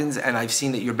mountains, and I've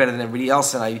seen that you're better than everybody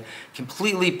else. And I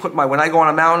completely when I go on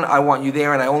a mountain, I want you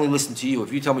there, and I only listen to you.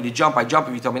 If you tell me to jump, I jump.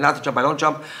 If you tell me not to jump, I don't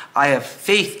jump. I have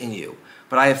faith in you,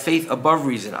 but I have faith above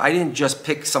reason. I didn't just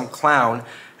pick some clown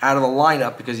out of the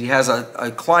lineup because he has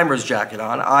a climber's jacket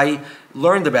on. I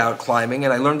learned about climbing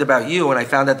and I learned about you and I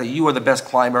found out that you are the best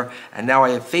climber, and now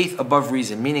I have faith above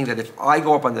reason, meaning that if I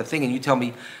go up on the thing and you tell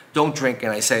me don't drink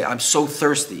and I say I'm so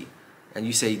thirsty and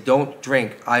you say don't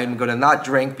drink, I'm going to not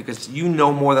drink because you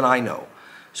know more than I know.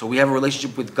 So we have a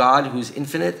relationship with God who's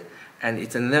infinite, and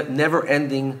it's a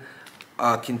never-ending,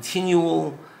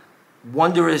 continual,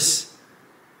 wondrous,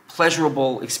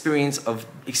 pleasurable experience of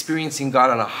experiencing God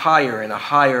on a higher and a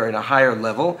higher and a higher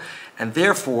level, and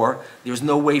therefore there's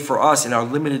no way for us in our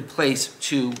limited place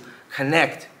to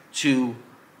connect to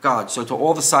God. So to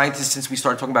all the scientists, since we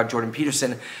started talking about Jordan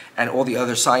Peterson and all the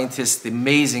other scientists, the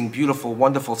amazing, beautiful,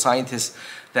 wonderful scientists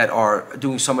that are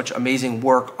doing so much amazing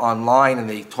work online, and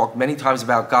they talk many times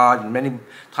about God and many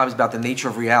times about the nature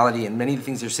of reality, and many of the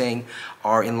things they're saying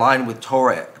are in line with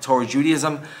Torah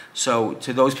Judaism. So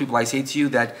to those people I say to you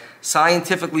that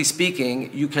scientifically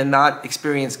speaking, you cannot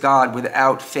experience God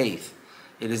without faith.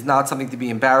 It is not something to be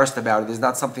embarrassed about. It is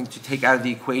not something to take out of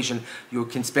the equation. You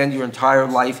can spend your entire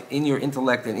life in your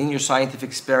intellect and in your scientific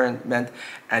experiment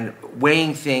and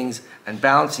weighing things and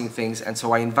balancing things. And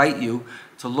so I invite you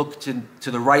to look to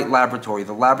the right laboratory.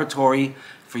 The laboratory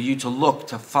for you to look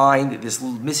to find this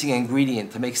missing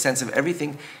ingredient, to make sense of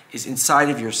everything, is inside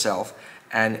of yourself.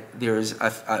 And there is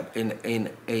a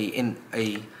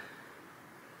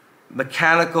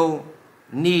mechanical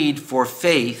need for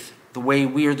faith, the way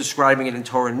we are describing it in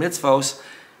Torah and Mitzvos,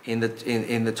 in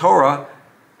the Torah,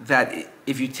 that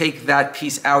if you take that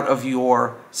piece out of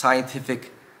your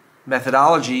scientific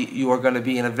methodology, you are going to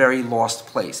be in a very lost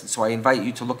place. And so I invite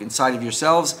you to look inside of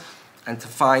yourselves and to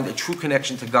find a true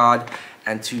connection to God,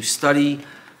 and to study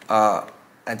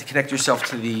and to connect yourself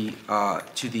to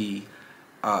the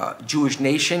Jewish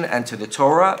nation and to the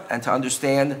Torah, and to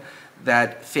understand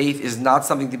that faith is not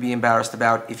something to be embarrassed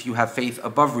about if you have faith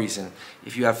above reason.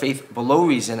 If you have faith below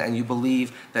reason and you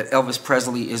believe that Elvis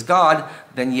Presley is God,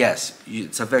 then yes,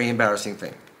 it's a very embarrassing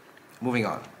thing. Moving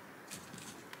on.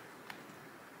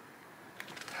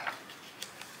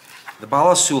 The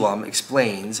Baal Sulam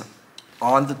explains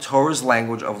on the Torah's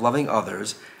language of loving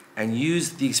others and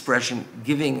used the expression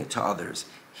giving to others.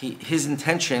 His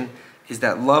intention is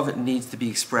that love needs to be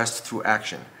expressed through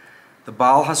action. The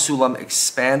Baal HaSulam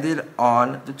expanded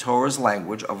on the Torah's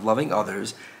language of loving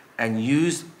others and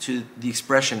used the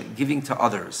expression giving to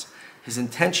others. His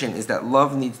intention is that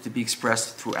love needs to be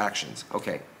expressed through actions.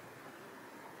 Okay.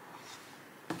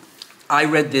 I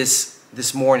read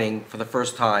this morning for the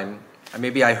first time.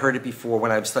 Maybe I heard it before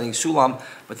when I was studying Sulam,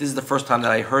 but this is the first time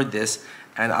that I heard this,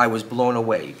 and I was blown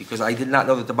away because I did not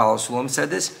know that the Baal Sulam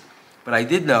said this. But I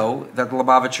did know that the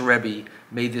Lubavitcher Rebbe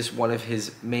made this one of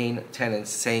his main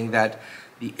tenets, saying that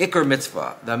the Iker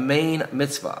mitzvah, the main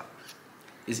mitzvah,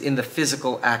 is in the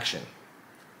physical action.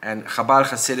 And Chabad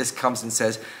Hasidus comes and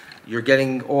says, you're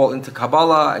getting all into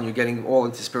Kaballah and you're getting all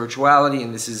into spirituality,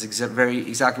 and this is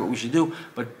exactly what we should do.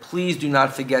 But please do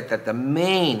not forget that the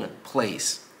main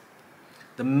place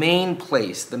for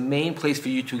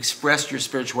you to express your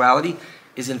spirituality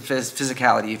is in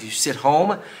physicality. If you sit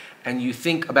home and you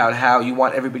think about how you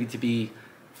want everybody to be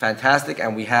fantastic,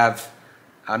 and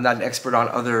I'm not an expert on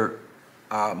other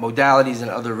modalities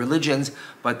and other religions,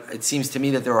 but it seems to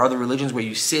me that there are other religions where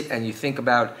you sit and you think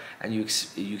about and you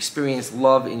experience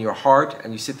love in your heart,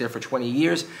 and you sit there for 20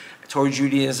 years. Torah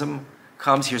Judaism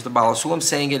comes, here's the Baal Sulam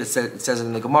saying it, it says it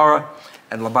in the Gemara,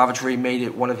 and Lubavitcher made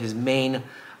it one of his main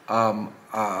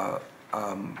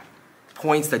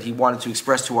points that he wanted to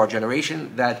express to our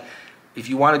generation, that if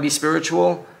you want to be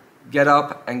spiritual, get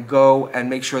up and go and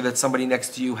make sure that somebody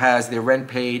next to you has their rent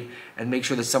paid, and make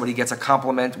sure that somebody gets a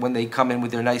compliment when they come in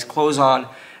with their nice clothes on,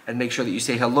 and make sure that you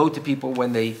say hello to people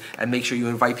and make sure you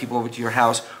invite people over to your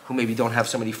house who maybe don't have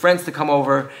so many friends to come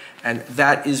over, and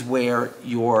that is where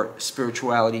your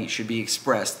spirituality should be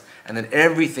expressed. And then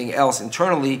everything else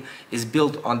internally is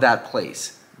built on that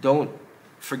place. Don't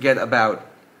forget about,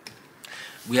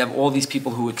 we have all these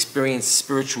people who experience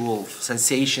spiritual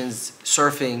sensations,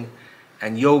 surfing,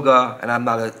 and yoga, and I'm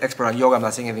not an expert on yoga, I'm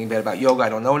not saying anything bad about yoga, I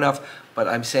don't know enough, but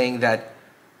I'm saying that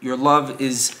your love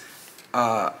is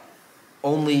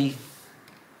only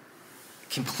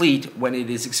complete when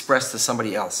it is expressed to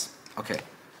somebody else. Okay.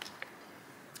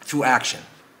 Through action.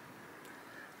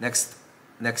 Next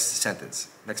sentence,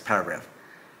 next paragraph.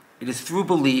 It is through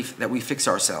belief that we fix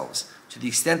ourselves. To the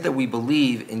extent that we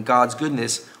believe in God's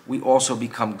goodness, we also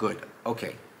become good.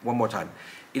 Okay, one more time.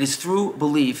 It is through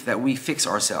belief that we fix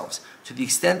ourselves. To the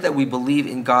extent that we believe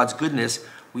in God's goodness,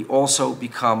 we also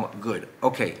become good.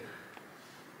 Okay.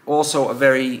 Also a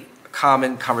very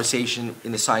common conversation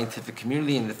in the scientific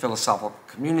community, in the philosophical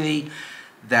community,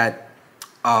 that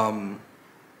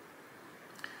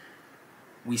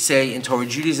we say in Torah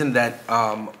Judaism that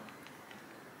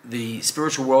the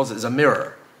spiritual world is a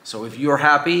mirror. So if you're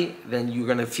happy, then you're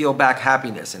going to feel back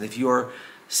happiness. And if you're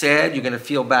sad, you're going to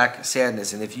feel back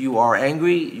sadness. And if you are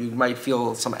angry, you might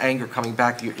feel some anger coming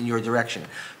back in your direction.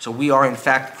 So we are in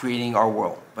fact creating our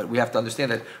world. But we have to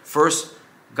understand that first,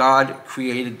 God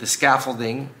created the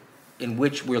scaffolding in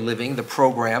which we're living, the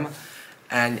program.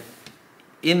 And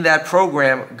in that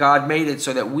program, God made it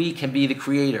so that we can be the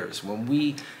creators.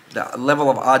 The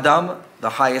level of Adam, the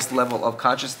highest level of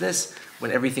consciousness,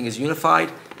 when everything is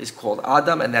unified, is called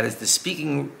Adam, and that is the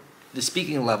speaking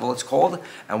level, it's called.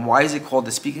 And why is it called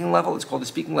the speaking level? It's called the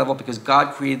speaking level because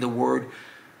God created the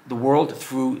world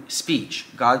through speech.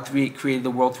 God created the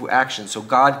world through action. So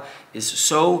God is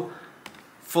so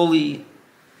fully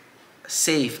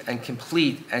safe and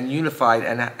complete and unified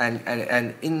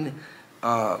and in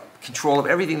control of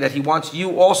everything that He wants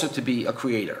you also to be a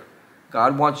creator.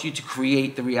 God wants you to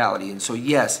create the reality. And so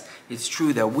yes, it's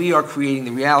true that we are creating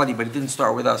the reality, but it didn't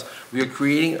start with us. We are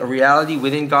creating a reality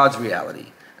within God's reality.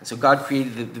 And so God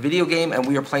created the video game, and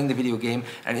we are playing the video game.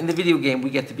 And in the video game, we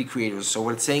get to be creators. So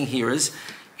what it's saying here is,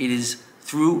 it is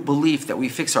through belief that we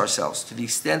fix ourselves. To the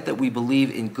extent that we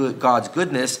believe in God's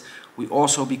goodness, we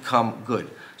also become good.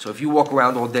 So if you walk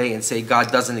around all day and say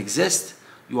God doesn't exist,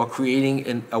 you are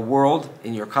creating a world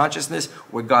in your consciousness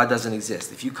where God doesn't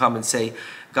exist. If you come and say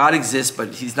God exists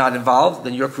but He's not involved,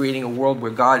 then you're creating a world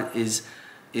where God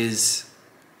exists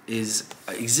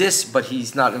but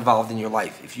He's not involved in your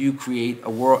life. If you create a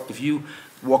world, if you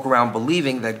walk around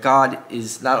believing that God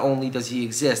is, not only does He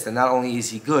exist and not only is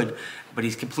He good, but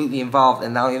He's completely involved,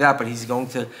 and not only that, but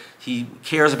He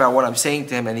cares about what I'm saying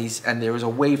to Him, and there is a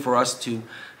way for us to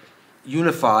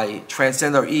unify,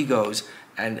 transcend our egos,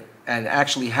 and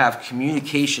actually have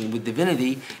communication with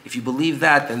divinity, if you believe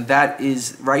that, then that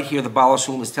is right here. The Baal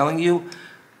HaSulam is telling you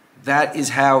that is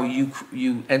how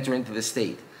you enter into the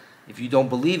state. If you don't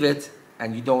believe it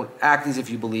and you don't act as if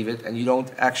you believe it, and you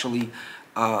don't actually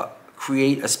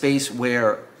create a space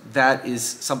where that is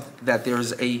something that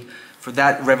there's for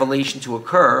that revelation to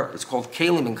occur, it's called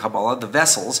Kalim in Kabbalah, the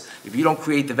vessels. If you don't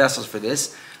create the vessels for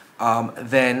this,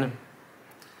 then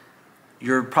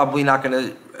you're probably not going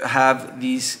to have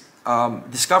these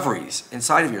discoveries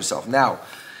inside of yourself. Now,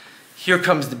 here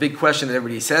comes the big question that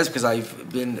everybody says, because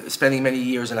I've been spending many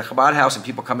years in a Chabad house, and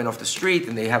people come in off the street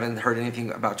and they haven't heard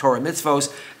anything about Torah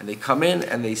mitzvos, and they come in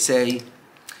and they say,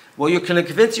 well, you're going to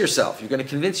convince yourself. You're going to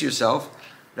convince yourself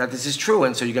that this is true,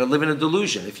 and so you're going to live in a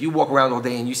delusion. If you walk around all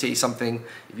day and you say something,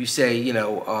 if you say,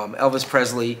 Elvis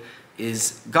Presley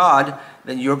is God,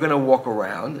 then you're going to walk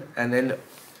around, and then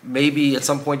maybe at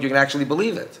some point you're going to actually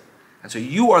believe it. And so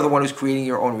you are the one who's creating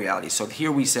your own reality. So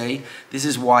here we say, this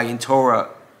is why in Torah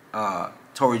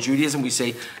Judaism, we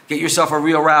say, get yourself a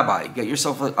real rabbi. Get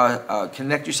yourself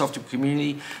connect yourself to a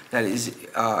community that is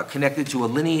connected to a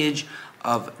lineage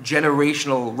of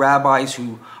generational rabbis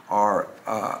who are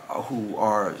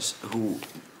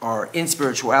in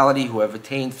spirituality, who have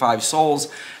attained 5 souls,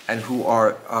 and who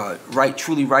are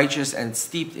truly righteous and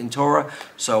steeped in Torah.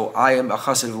 So I am a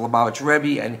chassid of Lubavitch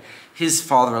Rebbe, and his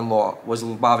father-in-law was a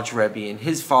Lubavitch Rebbe, and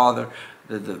his father,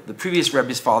 the previous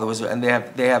Rebbe's father was, and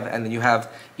and then you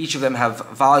have, each of them have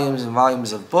volumes and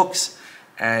volumes of books,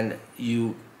 and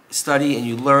you study and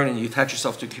you learn and you attach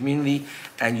yourself to a community,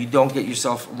 and you don't get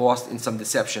yourself lost in some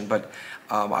deception. But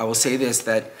I will say this,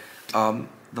 that the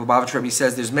Lubavitch Rebbe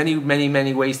says there's many, many,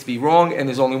 many ways to be wrong, and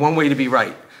there's only one way to be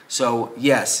right. So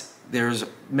yes, there's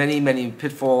many, many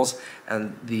pitfalls,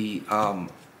 and the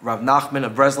Rav Nachman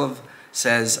of Breslov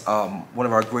says, one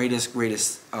of our greatest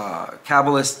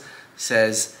Kabbalists,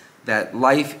 says that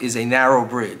life is a narrow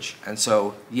bridge. And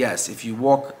so, yes, if you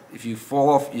fall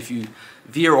off, if you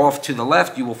veer off to the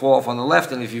left, you will fall off on the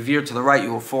left, and if you veer to the right,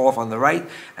 you will fall off on the right.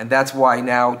 And that's why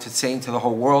now, saying to the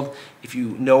whole world, if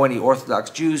you know any Orthodox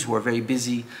Jews who are very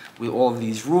busy with all of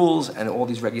these rules and all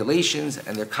these regulations,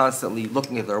 and they're constantly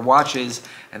looking at their watches,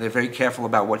 and they're very careful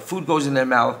about what food goes in their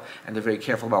mouth, and they're very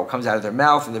careful about what comes out of their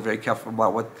mouth, and they're very careful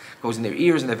about what goes in their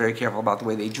ears, and they're very careful about the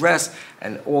way they dress,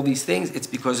 and all these things, it's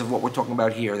because of what we're talking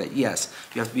about here, that yes,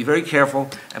 you have to be very careful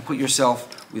and put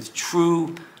yourself with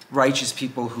true righteous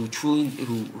people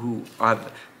who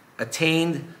have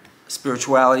attained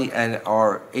spirituality and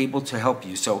are able to help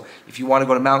you. So if you want to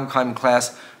go to mountain climbing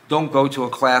class, don't go to a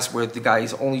class where the guy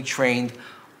is only trained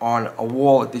on a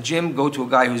wall at the gym. Go to a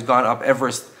guy who's gone up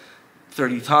Everest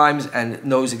 30 times and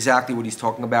knows exactly what he's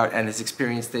talking about and has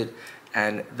experienced it,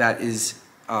 and that is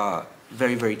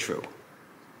very, very true.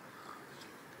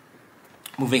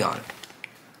 Moving on.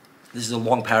 This is a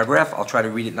long paragraph. I'll try to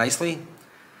read it nicely.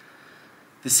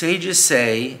 The sages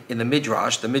say in the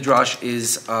Midrash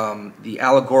is the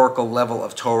allegorical level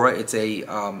of Torah. It's a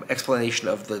explanation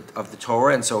of the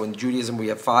Torah, and so in Judaism we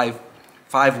have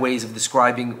five ways of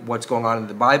describing what's going on in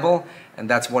the Bible, and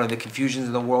that's one of the confusions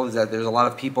in the world, is that there's a lot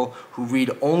of people who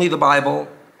read only the Bible,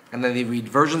 and then they read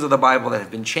versions of the Bible that have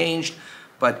been changed,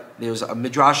 but there's a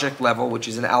midrashic level, which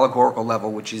is an allegorical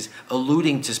level, which is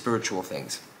alluding to spiritual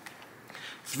things.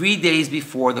 3 days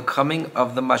before the coming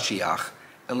of the Mashiach,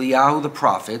 Eliyahu the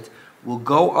prophet will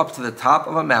go up to the top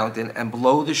of a mountain and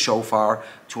blow the shofar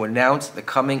to announce the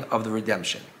coming of the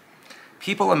redemption.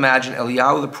 People imagine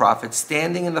Eliyahu the prophet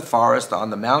standing in the forest on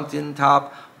the mountain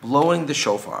top blowing the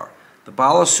shofar. The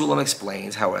Baal HaSulam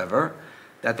explains, however,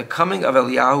 that the coming of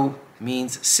Eliyahu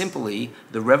means simply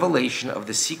the revelation of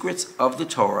the secrets of the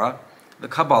Torah, the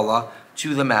Kaballah,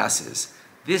 to the masses.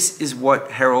 This is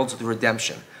what heralds the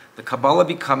redemption. The Kaballah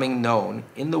becoming known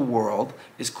in the world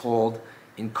is called,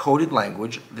 in coded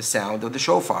language, the sound of the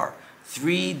shofar.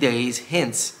 3 days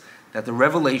hints that the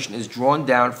revelation is drawn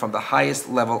down from the highest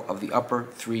level of the upper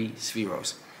 3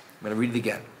 spheros. I'm going to read it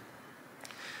again.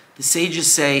 The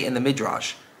sages say in the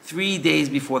Midrash, 3 days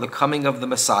before the coming of the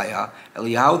Messiah,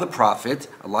 Eliyahu the prophet,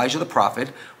 Elijah the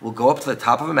prophet, will go up to the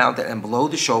top of a mountain and blow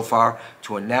the shofar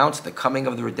to announce the coming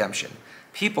of the redemption.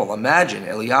 People imagine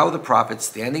Eliyahu the prophet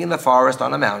standing in the forest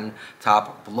on a mountain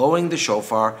top blowing the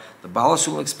shofar. The Baal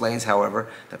HaSulam explains, however,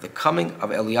 that the coming of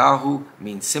Eliyahu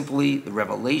means simply the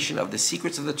revelation of the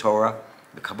secrets of the Torah,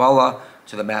 the Kaballah,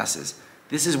 to the masses.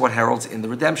 This is what heralds in the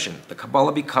redemption. The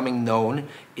Kaballah becoming known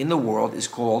in the world is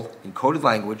called, in coded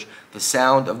language, the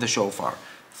sound of the shofar.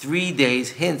 3 days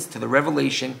hints to the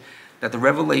revelation, that the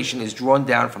revelation is drawn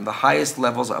down from the highest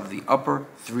levels of the upper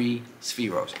 3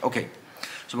 spheros. Okay.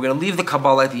 So we're going to leave the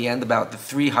Kabbalah at the end about the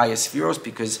 3 highest spheros,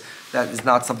 because that is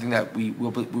not something that we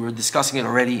were discussing it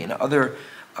already in other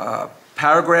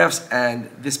paragraphs, and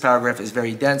this paragraph is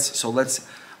very dense. So let's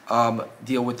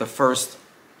deal with the first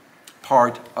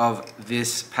part of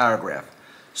this paragraph.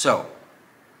 So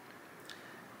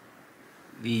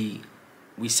we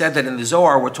said that in the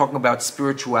Zohar we're talking about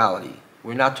spirituality.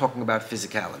 We're not talking about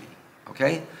physicality.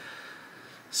 Okay?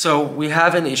 So we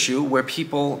have an issue where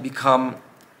people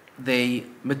they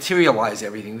materialize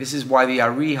everything. This is why the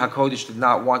Ari HaKodesh did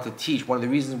not want to teach. One of the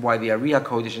reasons why the Ari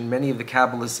HaKodesh and many of the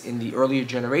Kabbalists in the earlier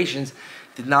generations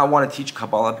did not want to teach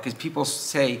Kabbalah, because people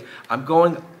say,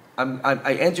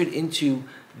 I entered into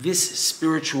this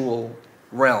spiritual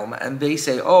realm, and they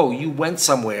say, oh, you went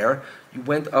somewhere, you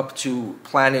went up to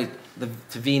to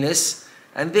Venus,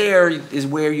 and there is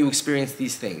where you experience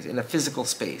these things, in a physical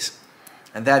space.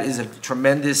 And that is a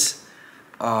tremendous,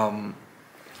 I'm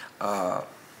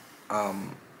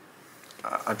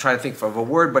trying to think of a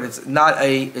word, but it's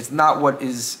not what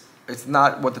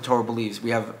the Torah believes. We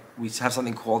have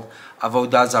something called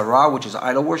avodah zarah, which is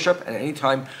idol worship, and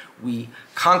anytime we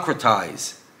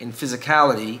concretize in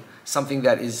physicality something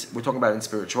that we're talking about in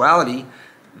spirituality,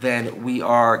 then we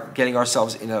are getting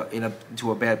ourselves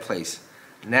into a bad place.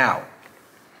 Now,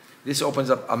 this opens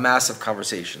up a massive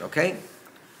conversation, okay?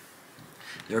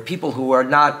 There are people who are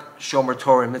not Shomer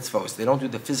Torah and Mitzvos. They don't do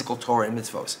the physical Torah and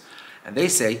Mitzvos. And they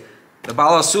say, the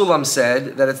Baal HaSulam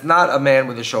said that it's not a man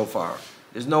with a shofar.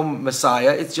 There's no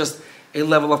Messiah. It's just a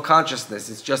level of consciousness.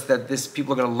 It's just that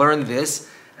people are going to learn this,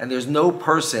 and there's no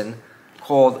person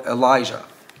called Elijah.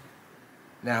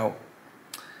 Now,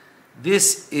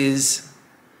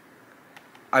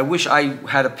 I wish I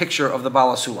had a picture of the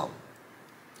Baal HaSulam.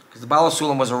 Because the Baal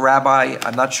HaSulam was a rabbi.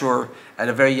 I'm not sure, at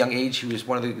a very young age,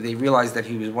 they realized that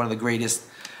he was one of the greatest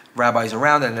rabbis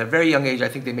around, and at a very young age, I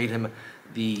think they made him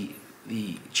the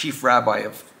chief rabbi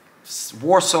of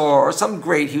Warsaw or some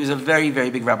great. He was a very, very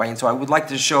big rabbi. And so I would like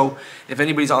to show, if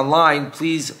anybody's online,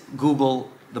 please Google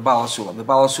the Baal HaSulam. The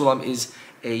Baal HaSulam is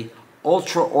a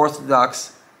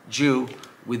ultra-Orthodox Jew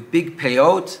with big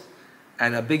peyot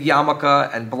and a big yarmulke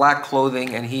and black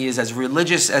clothing, and he is as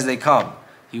religious as they come.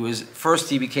 He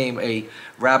became a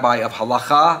rabbi of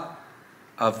halacha,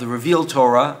 of the revealed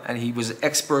Torah, and he was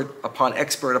expert upon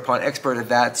expert upon expert at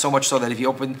that, so much so that if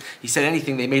he said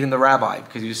anything, they made him the rabbi,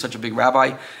 because he was such a big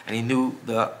rabbi, and he knew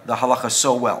the halacha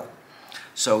so well.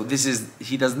 So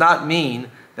he does not mean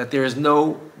that there is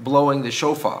no blowing the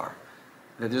shofar,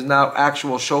 that there's no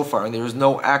actual shofar, and there is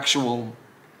no actual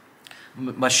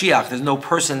Mashiach, there's no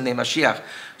person named Mashiach.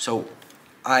 So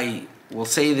I will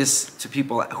say this to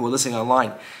people who are listening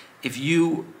online: if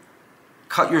you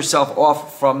cut yourself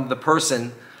off from the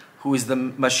person who is the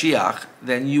Mashiach,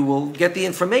 then you will get the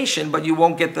information, but you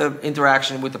won't get the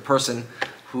interaction with the person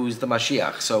who's the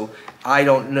Mashiach. So I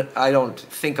don't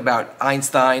think about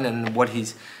Einstein and what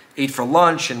he's ate for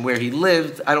lunch and where he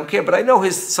lived. I don't care, but I know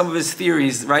some of his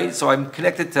theories, right? So I'm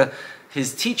connected to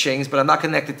his teachings, but I'm not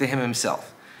connected to him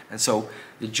himself. And so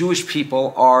the Jewish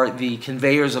people are the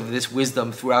conveyors of this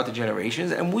wisdom throughout the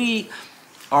generations, and we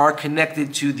are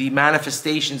connected to the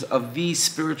manifestations of these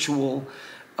spiritual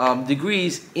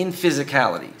degrees in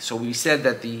physicality. So we said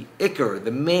that the Iker,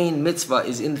 the main mitzvah,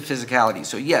 is in the physicality.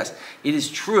 So yes, it is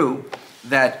true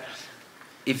that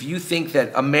if you think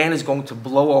that a man is going to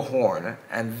blow a horn,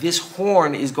 and this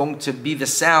horn is going to be the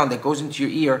sound that goes into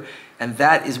your ear, and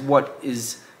that is what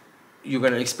you're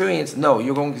going to experience, no,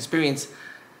 you're going to experience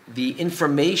the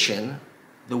information,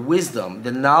 the wisdom,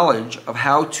 the knowledge of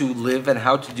how to live and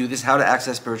how to do this, how to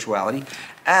access spirituality.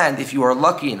 And if you are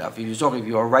lucky enough, if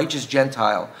you are a righteous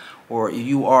Gentile, or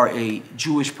you are a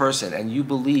Jewish person and you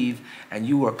believe and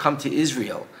you are come to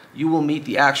Israel, you will meet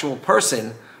the actual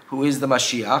person who is the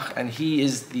Mashiach, and he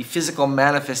is the physical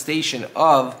manifestation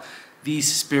of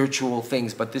these spiritual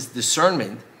things. But this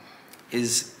discernment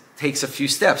takes a few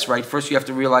steps, right? First you have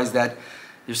to realize that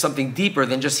there's something deeper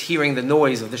than just hearing the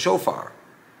noise of the shofar.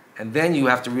 And then you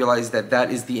have to realize that that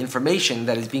is the information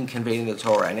that is being conveyed in the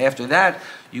Torah. And after that,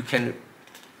 you can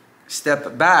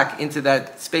step back into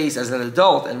that space as an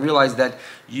adult and realize that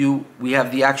we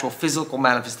have the actual physical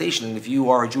manifestation. And if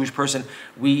you are a Jewish person,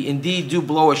 we indeed do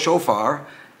blow a shofar,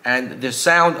 and the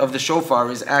sound of the shofar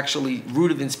is actually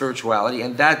rooted in spirituality.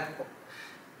 And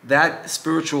that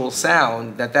spiritual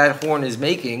sound that horn is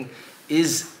making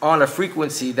is on a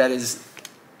frequency that is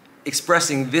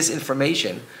expressing this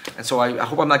information. And so I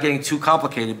hope I'm not getting too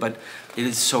complicated, but it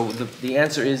is. So the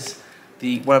answer is,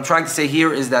 what I'm trying to say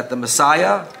here is that the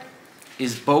Messiah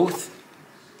is both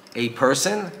a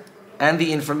person and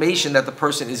the information that the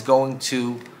person is going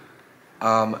to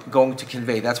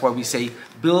convey. That's why we say,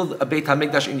 build a Beit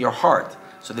HaMikdash in your heart.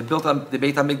 So the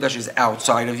Beit HaMikdash is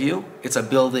outside of you. It's a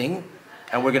building,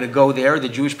 and we're going to go there. The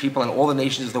Jewish people and all the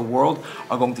nations of the world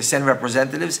are going to send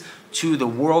representatives to the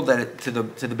world, to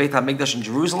the Beit HaMikdash in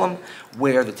Jerusalem,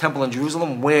 where the temple in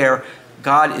Jerusalem, where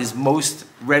God is most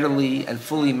readily and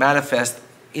fully manifest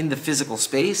in the physical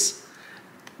space.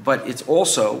 But it's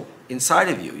also inside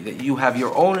of you, that you have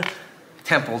your own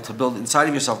temple to build inside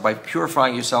of yourself by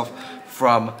purifying yourself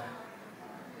from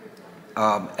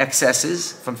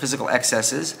excesses, from physical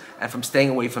excesses, and from staying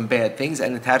away from bad things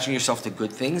and attaching yourself to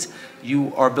good things.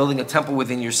 You are building a temple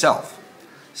within yourself.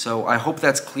 So I hope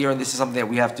that's clear, and this is something that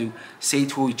we have to say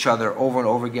to each other over and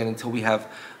over again until we have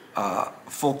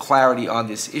full clarity on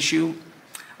this issue.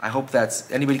 I hope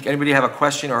that's, anybody have a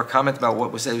question or a comment about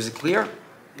what was said? Was it clear?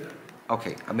 Yeah.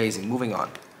 Okay, amazing. Moving on.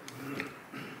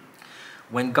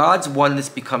 When God's oneness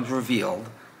becomes revealed,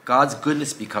 God's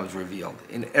goodness becomes revealed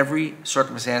in every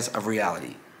circumstance of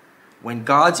reality. When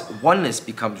God's oneness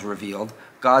becomes revealed,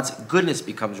 God's goodness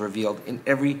becomes revealed in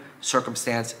every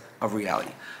circumstance of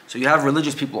reality. So you have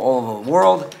religious people all over the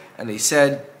world, and they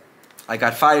said, I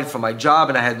got fired from my job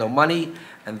and I had no money,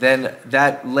 and then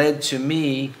that led to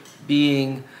me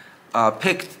being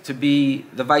picked to be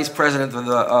the vice president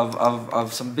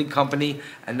of some big company,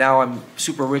 and now I'm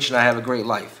super rich and I have a great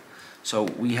life. So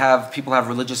people have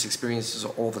religious experiences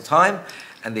all the time,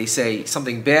 and they say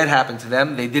something bad happened to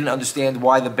them. They didn't understand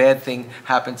why the bad thing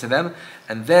happened to them,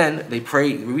 and then they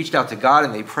reached out to God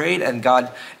and they prayed, and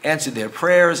God answered their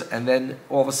prayers, and then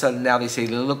all of a sudden now they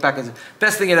look back and say,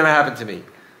 best thing that ever happened to me.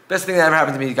 Best thing that ever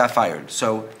happened to me, got fired.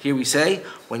 So here we say,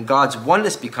 when God's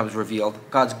oneness becomes revealed,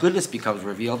 God's goodness becomes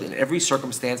revealed in every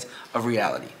circumstance of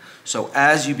reality. So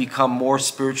as you become more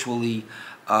spiritually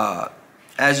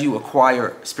as you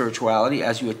acquire spirituality,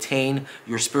 as you attain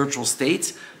your spiritual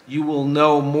states, you will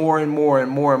know more and more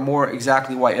and more and more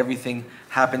exactly why everything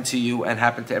happened to you and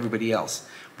happened to everybody else.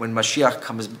 When Mashiach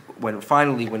comes, when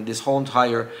this whole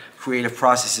entire creative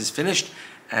process is finished,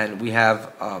 and we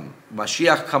have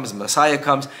Mashiach comes, Messiah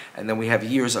comes, and then we have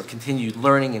years of continued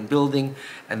learning and building,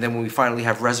 and then when we finally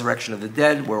have resurrection of the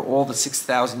dead, where all the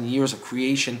 6,000 years of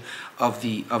creation of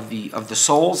the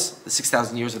souls, the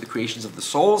 6,000 years of the creations of the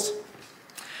souls,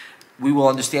 we will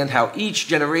understand how each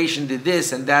generation did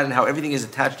this and that, and how everything is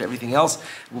attached to everything else.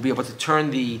 We'll be able to turn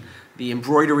the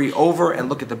embroidery over and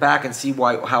look at the back and see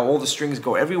how all the strings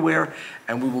go everywhere,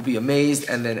 and we will be amazed.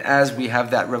 And then as we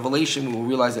have that revelation, we will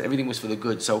realize that everything was for the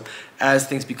good. So as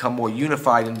things become more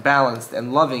unified and balanced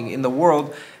and loving in the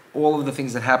world, all of the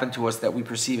things that happen to us that we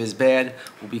perceive as bad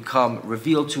will become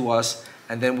revealed to us.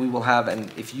 And then we will have, and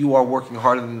if you are working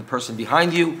harder than the person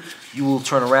behind you, you will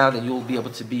turn around and you will be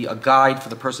able to be a guide for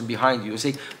the person behind you. You'll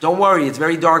say, don't worry, it's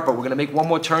very dark, but we're going to make one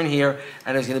more turn here,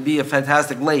 and there's going to be a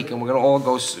fantastic lake, and we're going to all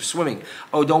go swimming.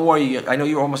 Oh, don't worry, I know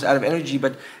you're almost out of energy,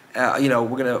 but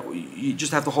you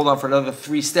just have to hold on for another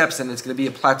 3 steps, and it's going to be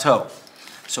a plateau.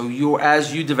 So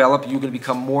as you develop, you're going to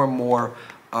become more and more,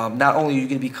 not only are you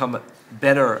going to become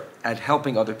better at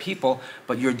helping other people,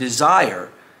 but your desire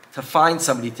to find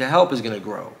somebody to help is going to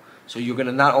grow. So you're going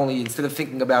to not only, instead of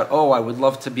thinking about, oh, I would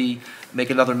love to make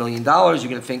another $1 million, you're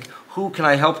going to think, who can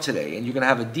I help today? And you're going to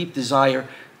have a deep desire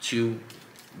to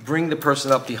bring the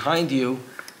person up behind you,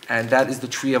 and that is the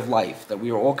tree of life, that we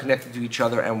are all connected to each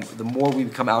other, and the more we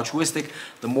become altruistic,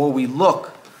 the more we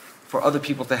look for other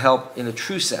people to help in a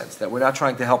true sense, that we're not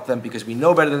trying to help them because we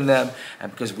know better than them,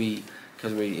 and because we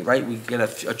get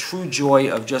a true joy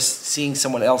of just seeing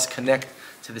someone else connect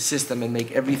to the system and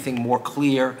make everything more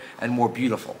clear and more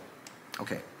beautiful.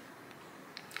 Okay.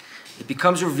 It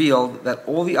becomes revealed that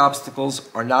all the obstacles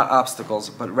are not obstacles,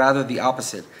 but rather the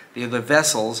opposite. They are the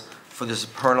vessels for the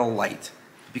supernal light.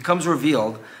 It becomes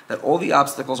revealed that all the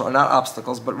obstacles are not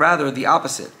obstacles, but rather the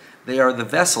opposite. They are the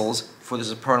vessels for the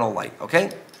supernal light.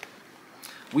 Okay?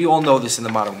 We all know this in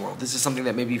the modern world. This is something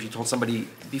that maybe if you told somebody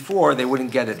before, they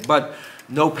wouldn't get it. But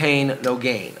no pain, no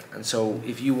gain. And so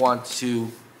if you want to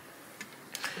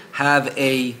have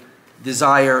a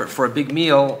desire for a big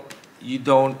meal, you're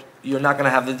not going to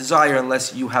have the desire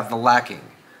unless you have the lacking.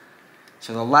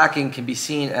 So the lacking can be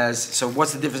seen as, so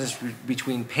what's the difference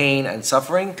between pain and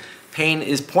suffering? Pain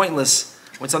is pointless.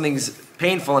 When something's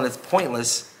painful and it's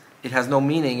pointless, it has no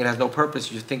meaning, it has no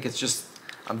purpose. You think it's just,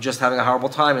 I'm just having a horrible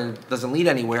time and it doesn't lead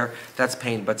anywhere. That's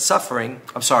pain. But suffering,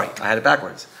 I'm sorry, I had it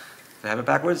backwards. Did I have it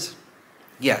backwards?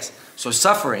 Yes. So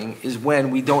suffering is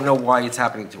when we don't know why it's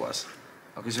happening to us.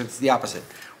 Okay, so it's the opposite.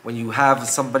 When you have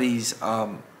somebody's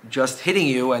just hitting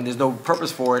you and there's no purpose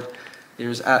for it,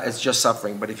 it's just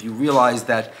suffering. But if you realize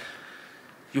that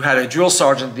you had a drill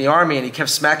sergeant in the army and he kept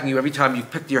smacking you every time you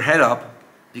picked your head up,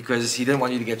 because he didn't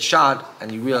want you to get shot,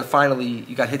 and you realize finally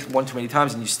you got hit one too many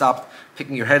times and you stopped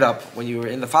picking your head up when you were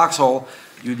in the foxhole,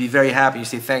 you'd be very happy. You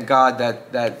say, thank God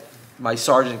that my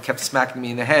sergeant kept smacking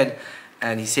me in the head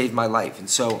and he saved my life. And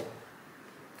so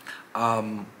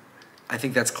I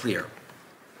think that's clear.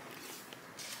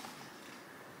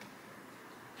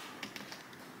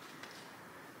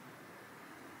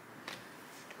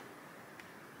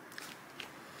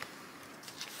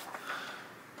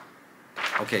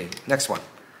 Okay, next one.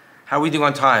 How are we doing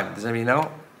on time? Does anybody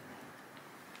know?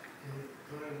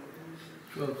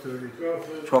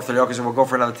 12:30. 12:30. Okay, so we'll go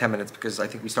for another 10 minutes because I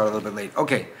think we started a little bit late.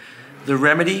 Okay. The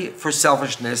remedy for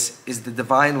selfishness is the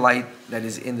divine light that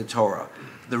is in the Torah.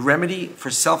 The remedy for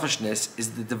selfishness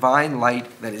is the divine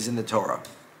light that is in the Torah.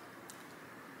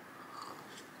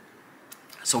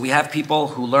 So we have people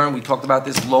who learn, we talked about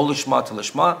this, lo lishma to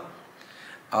lishma.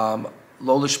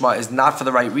 Lo lishma is not for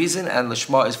the right reason, and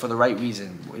lishma is for the right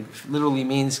reason. It literally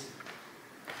means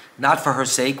not for her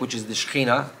sake, which is the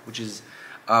Shekhinah, which is,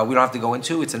 we don't have to go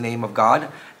into, it's a name of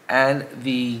God, and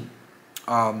the,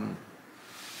 I'm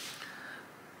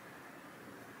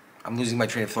losing my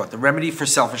train of thought. The remedy for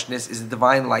selfishness is the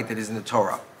divine light that is in the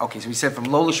Torah. Okay, so we said from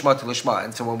lo lishma to lishma,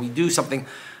 and so when we do something,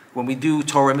 when we do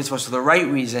Torah mitzvahs for the right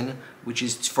reason, which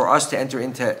is for us to enter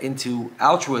into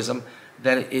altruism,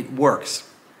 then it works.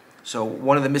 So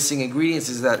one of the missing ingredients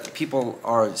is that people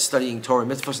are studying Torah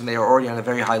mitzvahs and they are already on a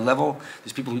very high level.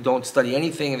 There's people who don't study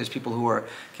anything, and there's people who are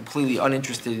completely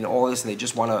uninterested in all this, and they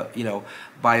just want to,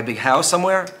 buy a big house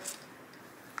somewhere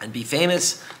and be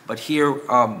famous. But here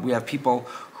we have people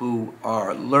who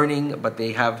are learning, but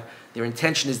their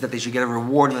intention is that they should get a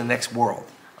reward in the next world.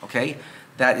 Okay?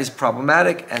 That is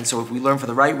problematic, and so if we learn for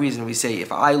the right reason, we say,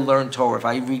 if I learn Torah, if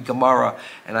I read Gemara,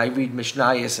 and I read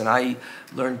Mishnayos, and I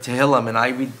learn Tehillim, and I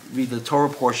read the Torah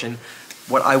portion,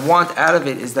 what I want out of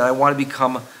it is that I want to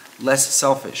become less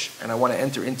selfish, and I want to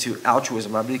enter into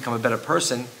altruism, I want to become a better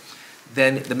person,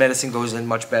 then the medicine goes in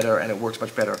much better, and it works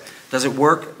much better. Does it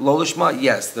work? Lo lishma?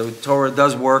 Yes, the Torah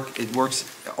does work. It works.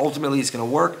 Ultimately, it's going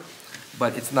to work,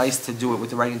 but it's nice to do it with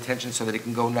the right intention so that it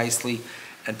can go nicely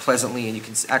and pleasantly, and you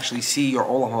can actually see your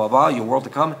olam haba, your world to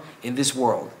come, in this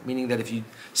world. Meaning that if you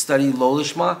study lo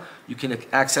lishma, you can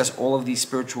access all of these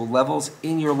spiritual levels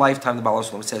in your lifetime. The Baal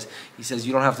Shalom says, he says,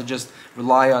 you don't have to just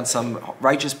rely on some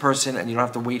righteous person, and you don't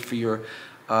have to wait for your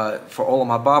for olam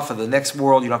haba, for the next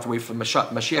world. You don't have to wait for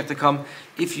Mashiach to come.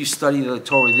 If you study the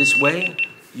Torah this way,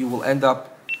 you will end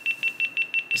up.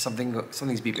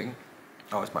 Something's beeping.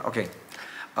 Oh, it's mine. Okay.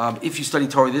 If you study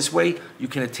Torah this way, you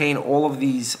can attain all of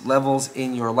these levels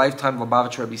in your lifetime.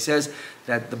 Lubavitch Rebbe says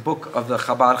that the book of the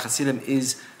Chabad Hasidim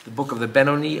is the book of the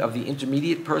Benoni, of the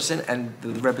intermediate person, and the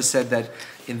Rebbe said that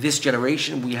in this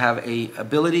generation we have a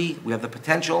ability, we have the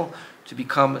potential to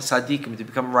become tzaddikim, to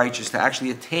become righteous, to actually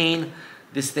attain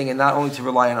this thing, and not only to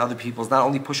rely on other people's, not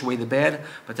only push away the bad,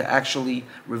 but to actually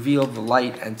reveal the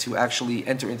light and to actually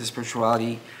enter into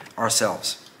spirituality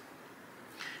ourselves.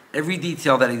 Every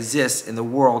detail that exists in the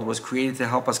world was created to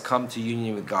help us come to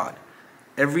union with God.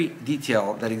 Every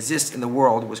detail that exists in the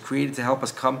world was created to help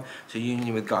us come to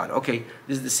union with God. Okay,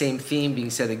 this is the same theme being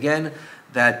said again,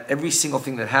 that every single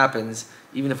thing that happens,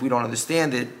 even if we don't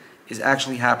understand it, is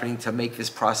actually happening to make this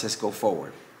process go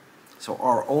forward. So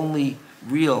our only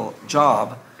real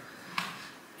job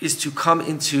is to come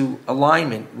into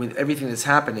alignment with everything that's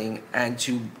happening, and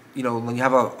to, when you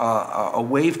have a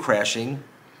wave crashing,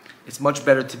 it's much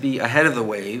better to be ahead of the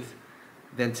wave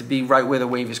than to be right where the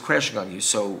wave is crashing on you.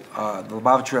 So the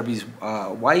Lubavitch Rebbe's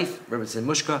wife, Rebbe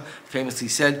Mushka, famously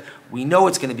said, we know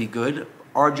it's going to be good.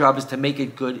 Our job is to make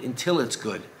it good until it's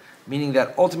good. Meaning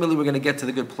that ultimately we're going to get to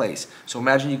the good place. So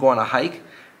imagine you go on a hike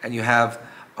and you have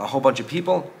a whole bunch of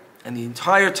people, and the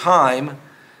entire time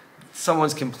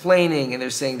someone's complaining and they're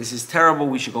saying, this is terrible,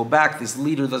 we should go back, this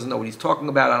leader doesn't know what he's talking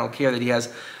about, I don't care that he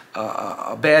has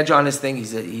a badge on his thing,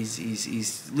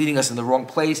 he's leading us in the wrong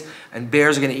place, and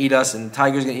bears are going to eat us, and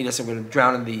tigers are going to eat us, and we're going to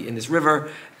drown in this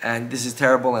river, and this is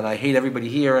terrible, and I hate everybody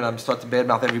here, and I'm starting to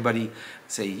badmouth everybody,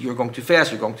 say, you're going too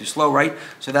fast, you're going too slow, right?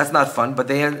 So that's not fun, but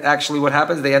actually what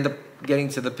happens, they end up getting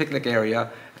to the picnic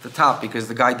area at the top, because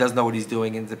the guy does know what he's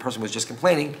doing, and the person was just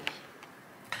complaining.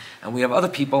 And we have other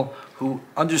people who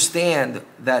understand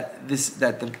that there's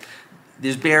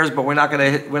bears, but we're not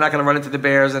going to run into the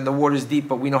bears, and the water's deep,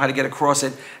 but we know how to get across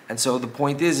it. And so the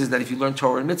point is that if you learn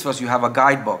Torah and mitzvahs, you have a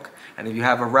guidebook. And if you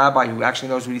have a rabbi who actually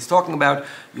knows what he's talking about,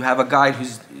 you have a guide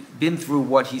who's been through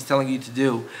what he's telling you to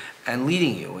do and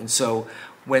leading you. And so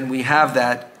when we have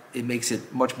that, it makes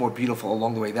it much more beautiful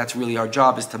along the way. That's really our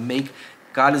job, is to make,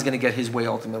 God is going to get his way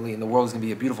ultimately, and the world is going to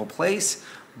be a beautiful place,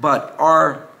 but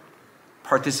our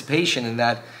participation in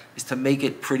that is to make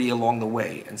it pretty along the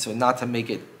way, and so not to make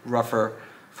it rougher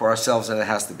for ourselves than it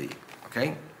has to be.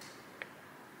 Okay?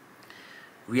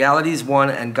 Reality is one,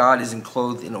 and God is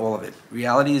enclosed in all of it.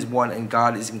 Reality is one, and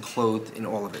God is enclosed in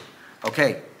all of it.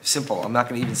 Okay, simple. I'm not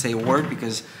going to even say a word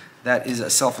because that is a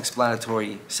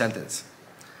self-explanatory sentence.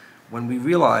 When we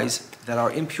realize that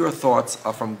our impure thoughts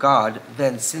are from God,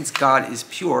 then since God is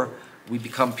pure, we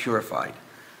become purified.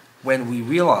 When we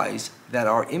realize that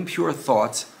our impure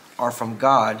thoughts are from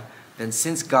God, then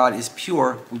since God is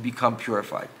pure, we become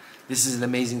purified. This is an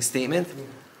amazing statement,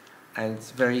 and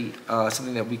it's very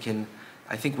something that we can,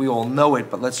 I think we all know it,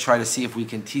 but let's try to see if we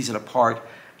can tease it apart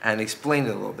and explain it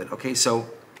a little bit. Okay, so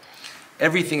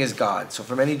everything is God. So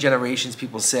for many generations,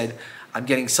 people said, I'm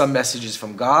getting some messages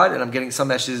from God, and I'm getting some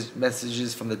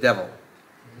messages from the devil.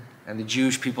 And the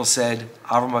Jewish people said,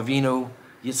 Avram Avinu,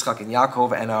 Yitzchak and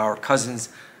Yaakov, and our cousins,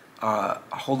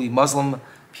 holy Muslim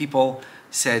people,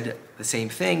 said the same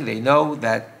thing. They know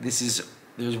that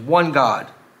there's one God.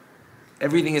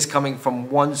 Everything is coming from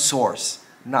one source.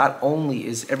 Not only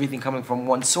is everything coming from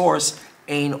one source,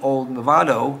 Ein Od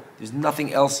Milvado, there's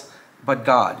nothing else but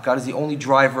God. God is the only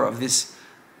driver of this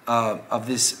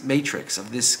matrix,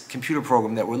 of this computer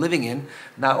program that we're living in.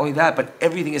 Not only that, but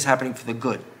everything is happening for the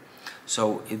good.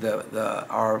 So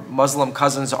our Muslim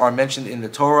cousins are mentioned in the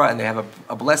Torah, and they have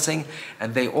a blessing,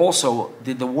 and they also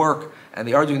did the work, and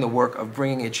they are doing the work of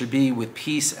bringing it should be with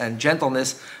peace and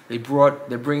gentleness. They're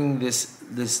bringing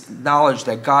this knowledge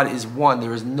that God is one.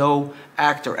 There is no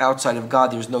actor outside of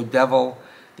God. There's no devil.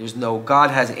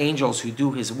 God has angels who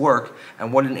do His work,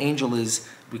 and what an angel is,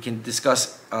 we can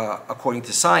discuss according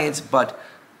to science, but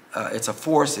it's a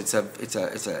force. It's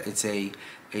a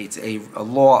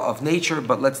law of nature,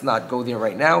 but let's not go there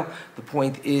right now. The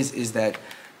point is that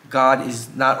God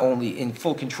is not only in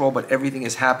full control, but everything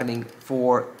is happening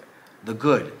for the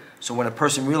good. So when a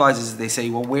person realizes, they say,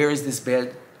 well, where is this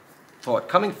bad thought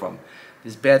coming from?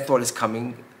 This bad thought is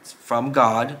coming from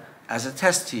God as a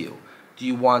test to you. Do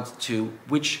you want to,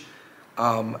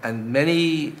 and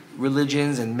many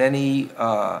religions and many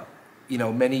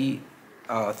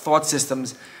thought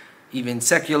systems, even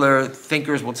secular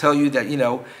thinkers will tell you that,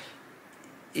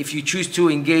 if you choose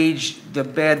to engage the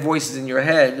bad voices in your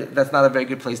head, that's not a very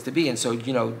good place to be. And so,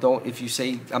 if you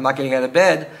say, I'm not getting out of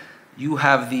bed, you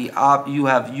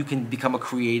can become a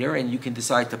creator, and you can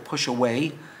decide to push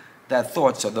away that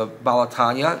thought. So the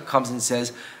Balatanya comes and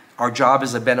says, our job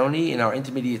as a Benoni in our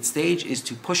intermediate stage is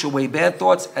to push away bad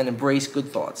thoughts and embrace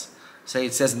good thoughts.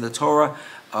 It says in the Torah,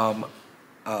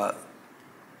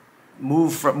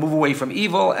 move away from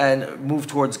evil and move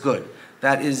towards good.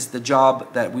 That is the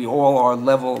job that we all are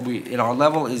in our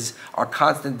level is our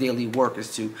constant daily work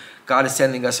God is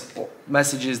sending us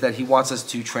messages that He wants us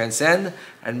to transcend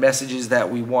and messages that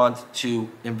we want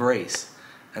to embrace.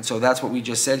 And so that's what we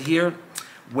just said here.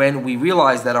 When we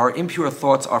realize that our impure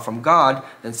thoughts are from God,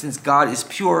 then since God is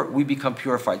pure, we become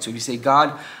purified. So if you say,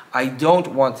 God, I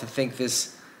don't want to think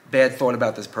this bad thought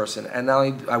about this person, and not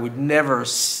only I would never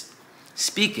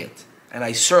speak it, and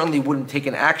I certainly wouldn't take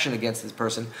an action against this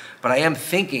person, but I am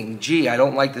thinking, gee, I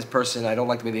don't like this person, I don't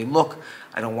like the way they look,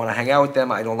 I don't want to hang out with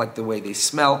them, I don't like the way they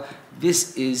smell.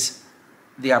 This is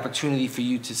the opportunity for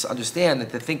you to understand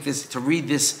that to read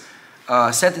this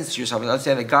sentence to yourself and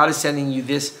understand that God is sending you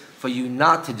this for you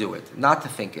not to do it, not to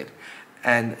think it.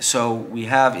 And so we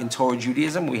have in Torah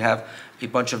Judaism, we have a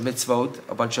bunch of mitzvot,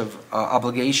 a bunch of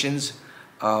obligations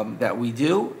that we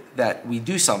do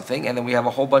something, and then we have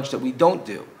a whole bunch that we don't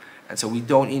do. And so we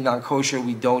don't eat non-kosher,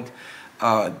 we don't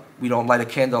light a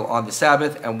candle on the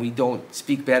Sabbath, and we don't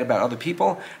speak bad about other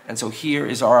people. And so here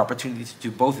is our opportunity to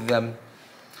do both of them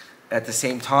at the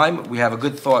same time. We have a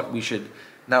good thought, we should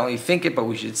not only think it, but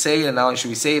we should say it, and not only should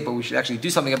we say it, but we should actually do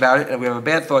something about it. And if we have a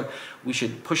bad thought, we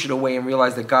should push it away and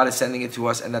realize that God is sending it to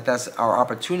us, and that's our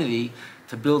opportunity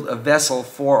to build a vessel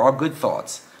for our good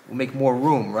thoughts. We'll make more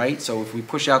room, right? So if we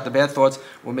push out the bad thoughts,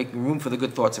 we're making room for the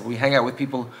good thoughts. If we hang out with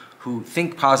people who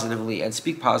think positively and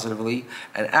speak positively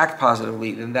and act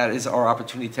positively, then that is our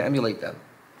opportunity to emulate them.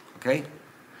 Okay?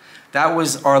 That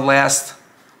was our last,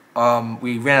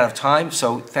 we ran out of time,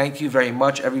 so thank you very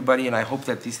much, everybody, and I hope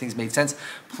that these things made sense.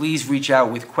 Please reach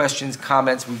out with questions,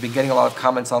 comments. We've been getting a lot of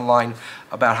comments online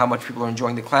about how much people are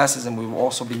enjoying the classes, and we've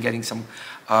also been getting some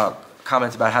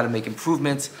comments about how to make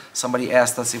improvements. Somebody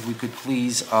asked us if we could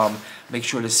please make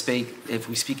sure to if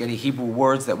we speak any Hebrew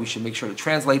words, that we should make sure to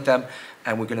translate them,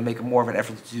 and we're going to make more of an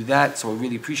effort to do that, so we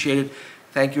really appreciate it.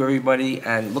 Thank you, everybody,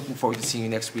 and looking forward to seeing you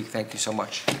next week. Thank you so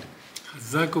much.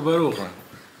 Chazak u'baruch.